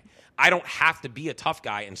internet. I don't have to be a tough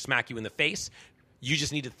guy and smack you in the face. You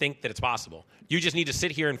just need to think that it's possible. You just need to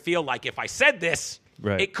sit here and feel like if I said this,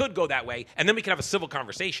 right, it could go that way, and then we can have a civil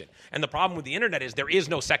conversation. And the problem with the internet is there is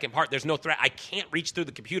no second part. There's no threat. I can't reach through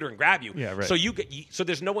the computer and grab you. Yeah, right. So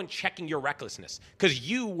there's no one checking your recklessness because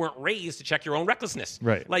you weren't raised to check your own recklessness.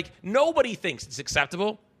 Right. Like, nobody thinks it's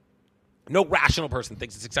acceptable. No rational person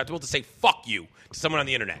thinks it's acceptable to say "fuck you" to someone on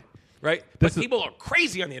the internet. Right? But people are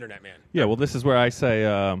crazy on the internet, man. Yeah, well, this is where I say,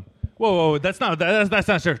 whoa, that's not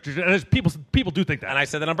true. People do think that. And I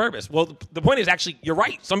said that on purpose. Well, the point is, actually, you're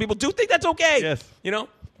right. Some people do think that's okay. Yes.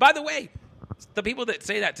 By the way, the people that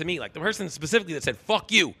say that to me, like the person specifically that said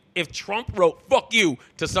 "fuck you," if Trump wrote "fuck you"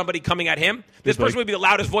 to somebody coming at him, this person would be the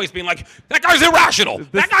loudest voice, being like, "That guy's irrational.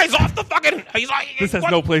 That guy's off the fucking. He's like, this has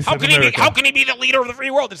no place in America. How can he be the leader of the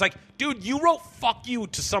free world?" It's like, dude, you wrote "fuck you"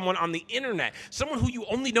 to someone on the internet, someone who you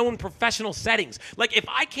only know in professional settings. Like, if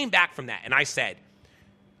I came back from that and I said,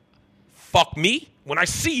 "Fuck me," when I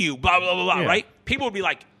see you, blah blah blah blah, right? People would be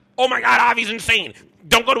like, "Oh my God, Avi's insane.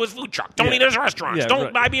 Don't go to his food truck. Don't eat at his restaurants.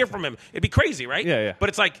 Don't buy beer from him." It'd be crazy, right? Yeah. But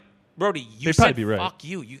it's like, Brody, you said fuck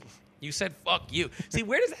you. You said fuck you. See,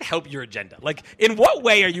 where does that help your agenda? Like, in what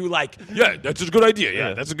way are you like, yeah, that's a good idea.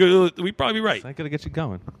 Yeah, that's a good. We'd probably be right. It's not gonna get you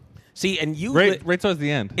going. See, and you right towards the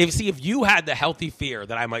end. If you had the healthy fear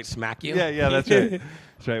that I might smack you. Yeah, that's right.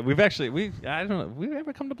 That's right. I don't know. We've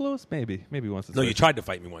ever come to blows? Maybe once. No, you tried to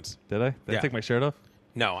fight me once. Did I? Did I take my shirt off?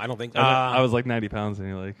 No, I don't think. I was like 90 pounds, and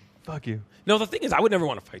you're like, fuck you. No, the thing is, I would never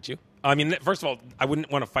want to fight you. I mean, first of all, I wouldn't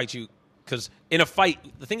want to fight you because in a fight,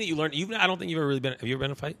 the thing that you learn, I don't think you've ever really been. Have you ever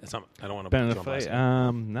been in a fight? That's not. I don't want to been in a fight.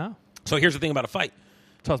 No. So here's the thing about a fight.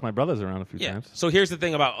 Tossed my brothers around a few times. So here's the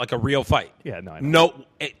thing about like a real fight. Yeah, no, I know.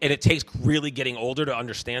 And it takes really getting older to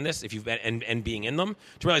understand this. If you've been and being in them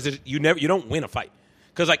to realize that you don't win a fight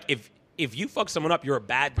because like if you fuck someone up, you're a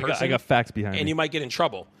bad person. I got facts behind me, and you might get in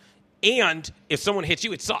trouble. And if someone hits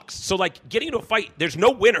you, it sucks. So like getting into a fight, there's no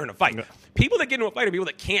winner in a fight. People that get into a fight are people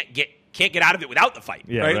that can't get out of it without the fight.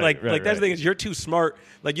 Yeah, right? That's the thing is you're too smart.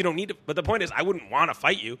 Like you don't need to. But the point is, I wouldn't want to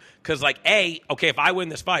fight you because like if I win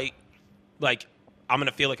this fight, like I'm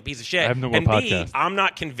gonna feel like a piece of shit. I have no more and podcast. B, I'm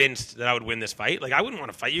not convinced that I would win this fight. Like I wouldn't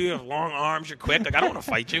want to fight you. You have long arms. You're quick. Like I don't want to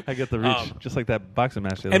fight you. I get the reach, just like that boxing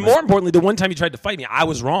match. And more importantly, the one time you tried to fight me, I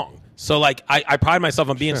was wrong. So like I pride myself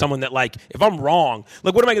on being someone that like if I'm wrong,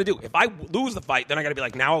 like what am I gonna do? If I lose the fight, then I gotta be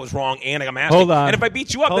like now I was wrong and I got mastered. Hold on. And if I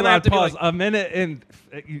beat you up, then I have to pause. be like a minute and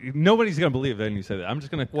nobody's gonna believe that you said that. I'm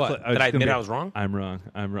just gonna Did I admit I was wrong? I'm wrong.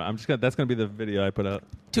 I'm just gonna. That's gonna be the video I put out.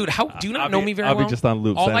 Dude, how do you not know me very well? I'll be just on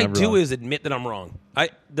loop. All I do is admit that I'm wrong.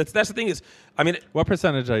 That's the thing is, I mean, what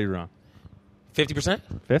percentage are you wrong? 50%.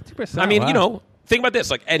 50%. I mean, wow. Think about this: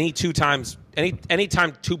 like any time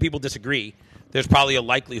two people disagree, there's probably a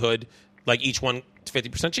likelihood, like each one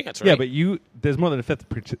 50% chance, right? Yeah, but there's more than a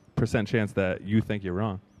 50% chance that you think you're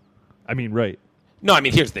wrong. I mean, right. No, I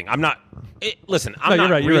mean, here's the thing. I'm not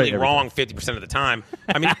you're really wrong 50% of the time.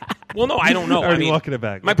 I mean, well, no, I don't know. Already walking it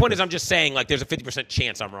back. My point is I'm just saying, like, there's a 50%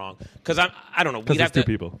 chance I'm wrong. Because I don't know. Because there's two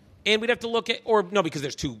people. And we'd have to look at, because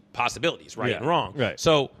there's two possibilities, right and wrong. Right.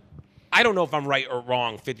 So I don't know if I'm right or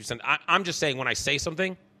wrong 50%. I'm just saying when I say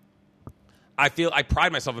something, I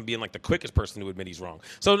pride myself in being like the quickest person to admit he's wrong.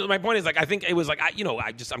 So my point is like I think it was like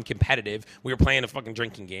I'm competitive. We were playing a fucking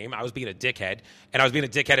drinking game. I was being a dickhead, and I was being a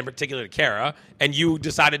dickhead in particular to Kara. And you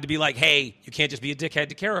decided to be like, hey, you can't just be a dickhead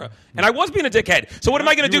to Kara. And I was being a dickhead. So what am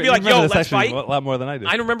I going to do? Be like, yo, let's fight? A lot more than I did.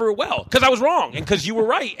 I remember it well because I was wrong and because you were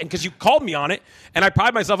right and because you called me on it. And I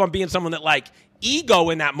pride myself on being someone that like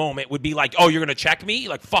ego in that moment would be like, oh, you're going to check me?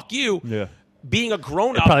 Like fuck you. Yeah. Being a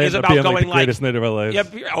grown-up is about going like the greatest night of our lives. Yeah,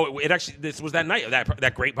 it actually this was that night,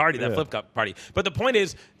 that great party, that flip cup party. But the point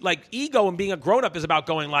is, like, ego and being a grown-up is about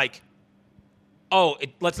going like,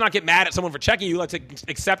 let's not get mad at someone for checking you. Let's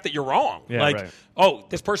accept that you're wrong. Yeah, like, right. oh,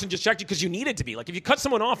 this person just checked you because you needed to be. Like, if you cut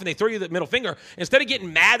someone off and they throw you the middle finger, instead of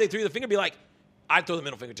getting mad, they throw you the finger. Be like, I'd throw the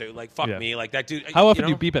middle finger too. Like, fuck me. Like that dude. How often do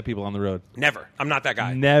you beep at people on the road? Never. I'm not that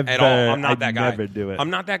guy. Never. At all. I'm not that guy. Never do it. I'm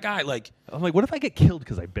not that guy. Like, I'm like, what if I get killed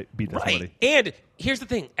because I beat somebody? And here's the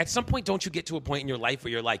thing. At some point, don't you get to a point in your life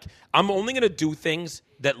where you're like, I'm only going to do things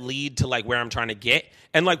that lead to like where I'm trying to get.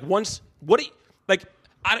 And like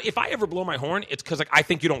if I ever blow my horn, it's because like I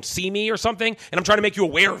think you don't see me or something, and I'm trying to make you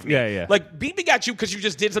aware of me. Yeah. Like beeping at you because you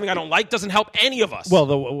just did something I don't like doesn't help any of us.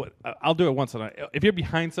 Well, I'll do it once. If you're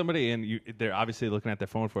behind somebody and they're obviously looking at their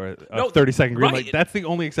phone for a 30-second green light, that's the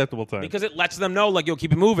only acceptable time because it lets them know like you'll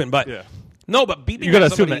keep it moving. But no, but beeping. You got to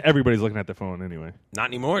assume that everybody's looking at their phone anyway. Not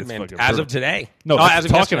anymore, man. As of today, no, as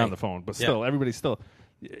of talking yesterday. On the phone, but still, everybody's still.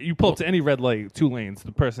 You pull up to any red light, 2 lanes,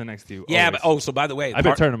 the person next to you. Yeah, always. so by the way, I've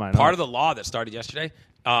been turning mine part of the law that started yesterday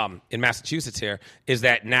in Massachusetts here is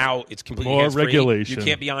that now it's completely more hands-free. regulation. You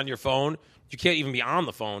can't be on your phone. You can't even be on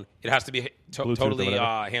the phone. It has to be totally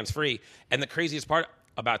hands-free. And the craziest part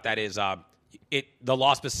about that is the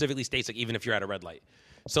law specifically states like even if you're at a red light.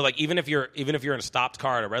 So like even if you're in a stopped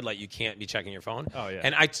car at a red light, you can't be checking your phone. Oh yeah.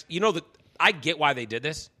 And I get why they did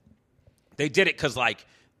this. They did it because like.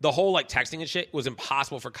 The whole like texting and shit was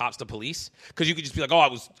impossible for cops to police because you could just be like, oh, I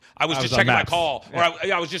was just checking my call, or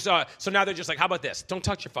I was just. So now they're just like, how about this? Don't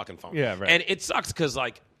touch your fucking phone. Yeah, right. And it sucks because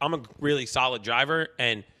like I'm a really solid driver,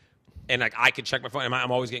 and and like I could check my phone. And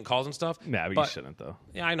I'm always getting calls and stuff. Nah, but you shouldn't though.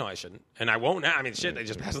 Yeah, I know I shouldn't, and I won't now. I mean, shit, they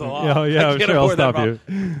just passed the law. Oh yeah, I I'm can't sure I'll afford that stop you.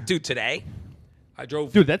 problem. Dude, today I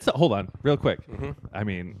drove. Dude, that's hold on, real quick. I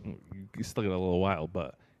mean, you still got a little while,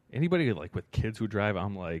 but anybody like with kids who drive,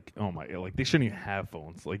 I'm like, oh my, like they shouldn't even have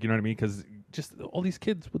phones. Like, you know what I mean? Because just all these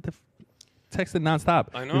kids with the texting nonstop.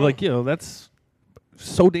 I know. You're like, that's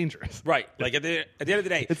so dangerous. Right. Like at the end of the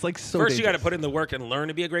day, It's like so first you got to dangerous. put in the work and learn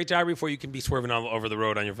to be a great driver before you can be swerving all over the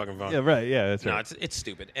road on your fucking phone. Yeah, right. Yeah, that's No, right. it's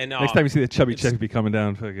stupid. And Next time you see the chubby chick be coming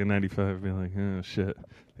down fucking 95, be like, oh shit,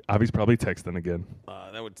 Avi's probably texting again.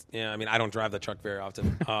 that would, I mean, I don't drive the truck very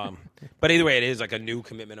often. But either way, it is like a new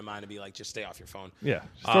commitment of mine to be like, just stay off your phone. Yeah,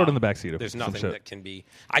 just throw it in the back seat. There's some nothing shit. that can be.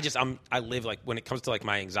 I live like when it comes to like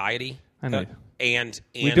my anxiety. I know. And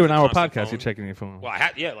We do an the hour constant podcast. phone. You're checking your phone. Well,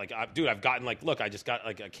 dude, I've gotten like, look, I just got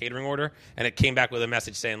like a catering order, and it came back with a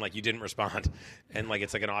message saying like you didn't respond, and like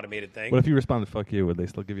it's like an automated thing. What if you responded, "Fuck you"? Would they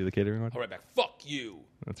still give you the catering order? I'll write back, fuck you.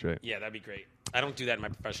 That's right. Yeah, that'd be great. I don't do that in my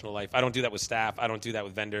professional life. I don't do that with staff. I don't do that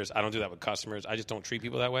with vendors. I don't do that with customers. I just don't treat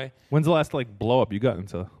people that way. When's the last like blow up you got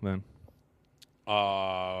into then?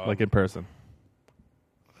 Like in person?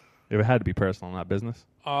 It had to be personal, not business.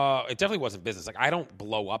 It definitely wasn't business. Like I don't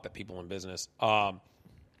blow up at people in business.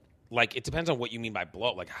 Like it depends on what you mean by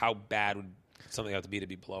blow up. Like how bad would something have to be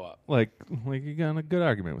blow up? Like you got in a good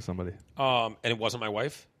argument with somebody. And it wasn't my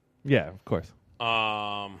wife. Yeah, of course.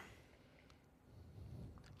 I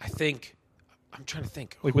think I'm trying to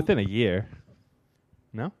think. Like within a year.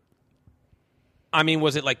 No. I mean,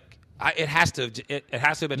 was it like? It has to. It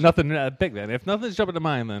has to have been Nothing big then. If nothing's jumping to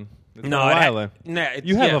mind, then it's been a it while. had- Then. nah, it's-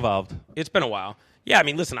 You have yeah. evolved. It's been a while. Yeah, I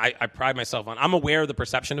mean, listen, I pride myself on. I'm aware of the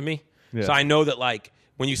perception of me, Yeah. so I know that like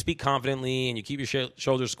when you speak confidently and you keep your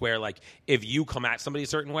shoulders square, like if you come at somebody a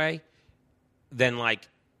certain way, then like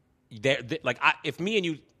if me and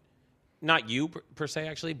you, not you per se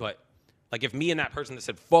actually, but like if me and that person that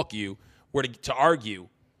said fuck you were to argue,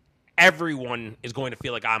 everyone is going to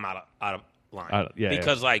feel like I'm out of line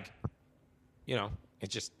because like, you know,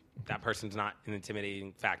 it's just that person's not an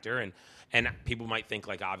intimidating factor, and people might think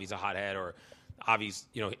like Avi's a hothead or Avi's,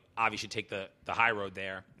 you know, Avi should take the high road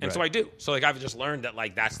there, and so I do. So like I've just learned that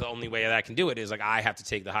like that's the only way that I can do it is like I have to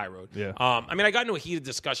take the high road. Yeah. I mean, I got into a heated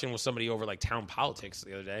discussion with somebody over like town politics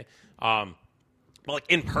the other day. But like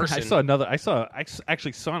in person, I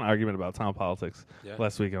actually saw an argument about town politics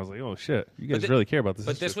last week. I was like, oh shit, you guys really care about this.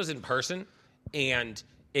 But this was in person, and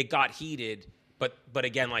it got heated. But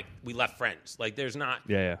again, like we left friends. Like there's not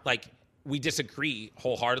like we disagree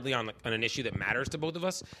wholeheartedly on an issue that matters to both of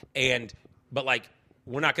us. But like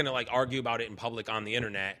we're not going to like argue about it in public on the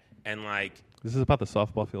internet and like. This is about the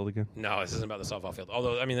softball field again. No, this isn't about the softball field.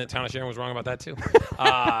 Although I mean, the town of Sharon was wrong about that too.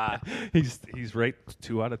 He's right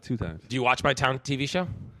 2 out of 2 times. Do you watch my town TV show?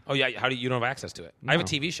 Oh yeah, how do you don't have access to it? No. I have a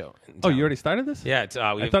TV show. Oh, you already started this? Yeah, it's,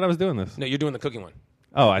 I thought I was doing this. No, you're doing the cooking one.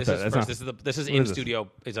 Oh, I This thought is that's first. not. This is What in is this?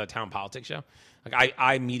 studio. It's a town politics show. Like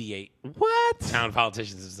I mediate What? town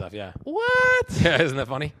politicians and stuff. Yeah. What? Yeah, isn't that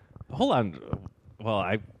funny? Hold on.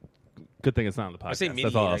 Well, good thing it's not on the podcast. I say mediate,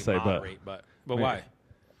 That's all I'll like say. moderate, but why?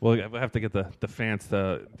 Well, I have to get the fans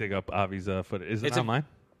to dig up Avi's footage. Is it online?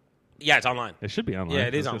 Yeah, it's online. It should be online. Yeah,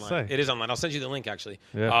 it is I was gonna online. say. It is online. I'll send you the link actually.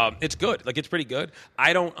 Yeah. It's good. Like it's pretty good.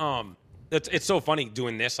 I don't. It's so funny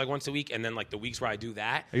doing this like once a week, and then like the weeks where I do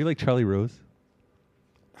that. Are you like Charlie Rose?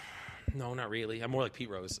 No, not really. I'm more like Pete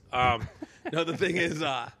Rose. No, the thing is,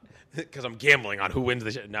 because I'm gambling on who wins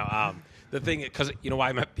the shit. No, the thing, because you know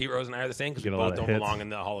why Pete Rose and I are the same? Because we Get a lot both of don't hits. belong in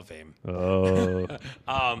the Hall of Fame.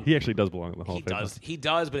 Oh. He actually does belong in the Hall of Fame. He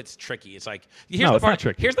does, but it's tricky. It's like No, it's not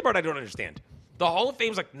tricky. Here's the part I don't understand. The Hall of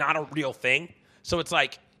Fame's like not a real thing, so it's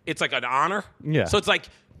like an honor. Yeah. So it's like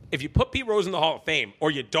if you put Pete Rose in the Hall of Fame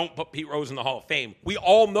or you don't put Pete Rose in the Hall of Fame, we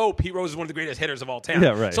all know Pete Rose is one of the greatest hitters of all time.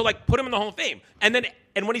 Yeah, right. So like put him in the Hall of Fame, and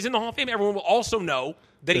when he's in the Hall of Fame, everyone will also know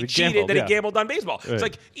that he cheated, gambled, that yeah. he gambled on baseball. Right. It's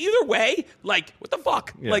like either way, like what the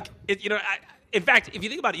fuck? Yeah. Like in fact, if you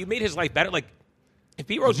think about it, you made his life better. Like if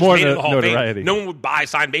Pete Rose just More made it in the Hall of notoriety. Fame, no one would buy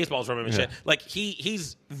signed baseballs from him and shit. Like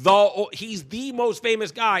he's the most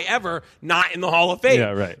famous guy ever, not in the Hall of Fame. Yeah,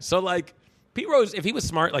 right. So like Pete Rose, if he was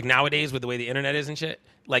smart, like nowadays with the way the internet is and shit,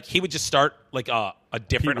 like he would just start like a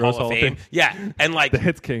different Pete Rose Hall of Hall of Fame. Fame. Yeah, and like The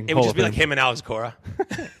Hits King It would Hall just of be like Fame. him and Alex Cora,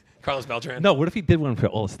 Carlos Beltran. No, what if he did one for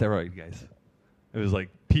all the steroid guys? It was like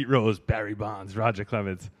Pete Rose, Barry Bonds, Roger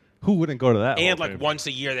Clemens. Who wouldn't go to that? Hall And of like Fame? once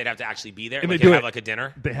a year, they'd have to actually be there. And Like they they'd do have it- like a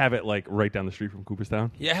dinner. They have it like right down the street from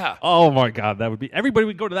Cooperstown. Yeah. Oh my God, that would be everybody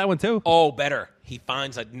would go to that one too. Oh, better. He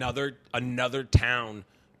finds another town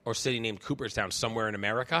or city named Cooperstown somewhere in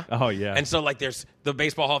America. Oh, yeah. And so like there's the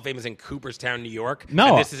Baseball Hall of Fame is in Cooperstown, New York. No.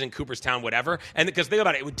 And this is in Cooperstown, whatever. And because think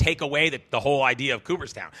about it, it would take away the whole idea of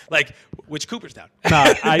Cooperstown. Like, which Cooperstown?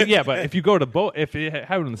 Yeah, but if you go to both, if you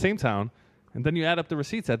have it in the same town, and then you add up the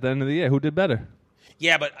receipts at the end of the year, who did better?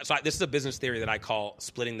 Yeah, but so this is a business theory that I call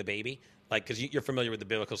splitting the baby. Like, because you're familiar with the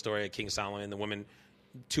biblical story of King Solomon. The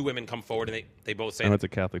two women come forward and they both say. I went to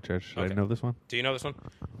Catholic church. Should Okay. I know this one? Do you know this one?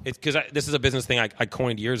 It's because this is a business thing I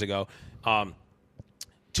coined years ago.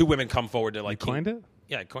 Two women come forward to like. You coined it?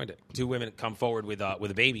 Yeah, I coined it. Two women come forward with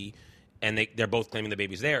a baby, and they're both claiming the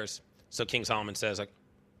baby's theirs. So King Solomon says like,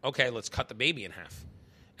 okay, let's cut the baby in half.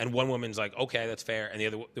 And one woman's like, okay, that's fair. And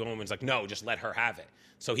the one woman's like, no, just let her have it.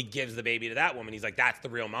 So he gives the baby to that woman. He's like, that's the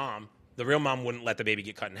real mom. The real mom wouldn't let the baby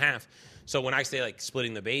get cut in half. So when I say like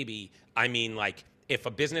splitting the baby, I mean like if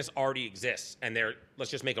a business already exists and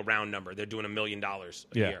let's just make a round number, they're doing $1 million a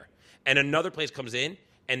year. And another place comes in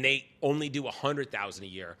and they only do $100,000 a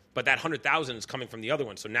year, but that $100,000 is coming from the other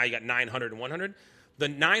one. So now you got 900 and 100. The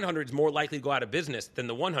 900 is more likely to go out of business than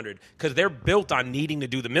the 100 because they're built on needing to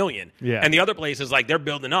do the million. Yeah. And the other place is like they're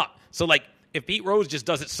building up. So like if Pete Rose just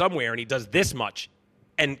does it somewhere and he does this much,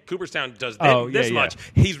 and Cooperstown does this much,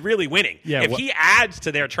 he's really winning. Yeah, if he adds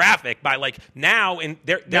to their traffic by like now, and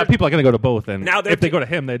now people are going to go to both. And now if they go to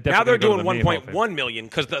him, they definitely now they're go to doing the main 1.1 million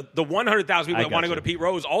because the 100,000 people that want to go to Pete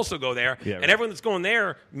Rose also go there, Yeah, and right. everyone that's going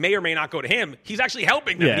there may or may not go to him. He's actually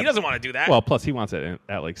helping them. Yeah. He doesn't want to do that. Well, plus he wants it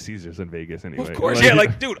at like Caesars in Vegas anyway. Of course, yeah.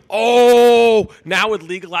 Like, dude. Now with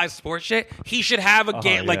legalized sports shit, he should have a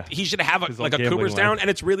he should have His a little gambling Cooperstown, lounge. and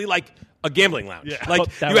it's really like a gambling lounge. Yeah. Like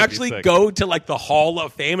That you would be actually sick. go to like the Hall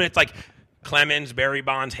of Fame, and it's like Clemens, Barry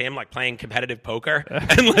Bonds, him like playing competitive poker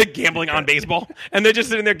and like gambling on baseball, and they're just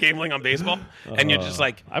sitting there gambling on baseball, and you're just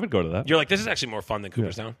like, I would go to that. you're like, this is actually more fun than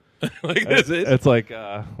Cooperstown. Like this is. It's like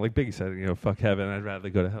Biggie said, fuck heaven, I'd rather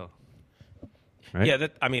go to hell. Right?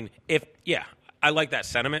 Yeah, I like that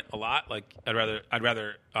sentiment a lot. Like I'd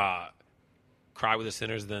rather cry with the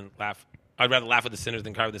sinners than laugh. I'd rather laugh with the sinners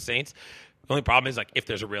than cry with the saints. The only problem is like if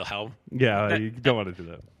there's a real hell. Yeah, you don't want to do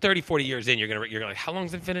that. 30, 40 years in, you're like, how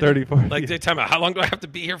long's infinity? 30, 40, Like, yeah. time out. How long do I have to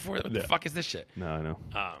be here for? What the fuck is this shit? No, I know.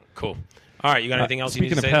 Cool. All right, you got anything else you need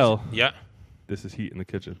to speaking say? of hell. Yeah. This is Heat in the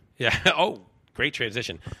Kitchen. Yeah. Oh, great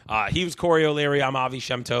transition. He was Corey O'Leary. I'm Avi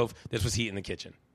Shemtov. This was Heat in the Kitchen.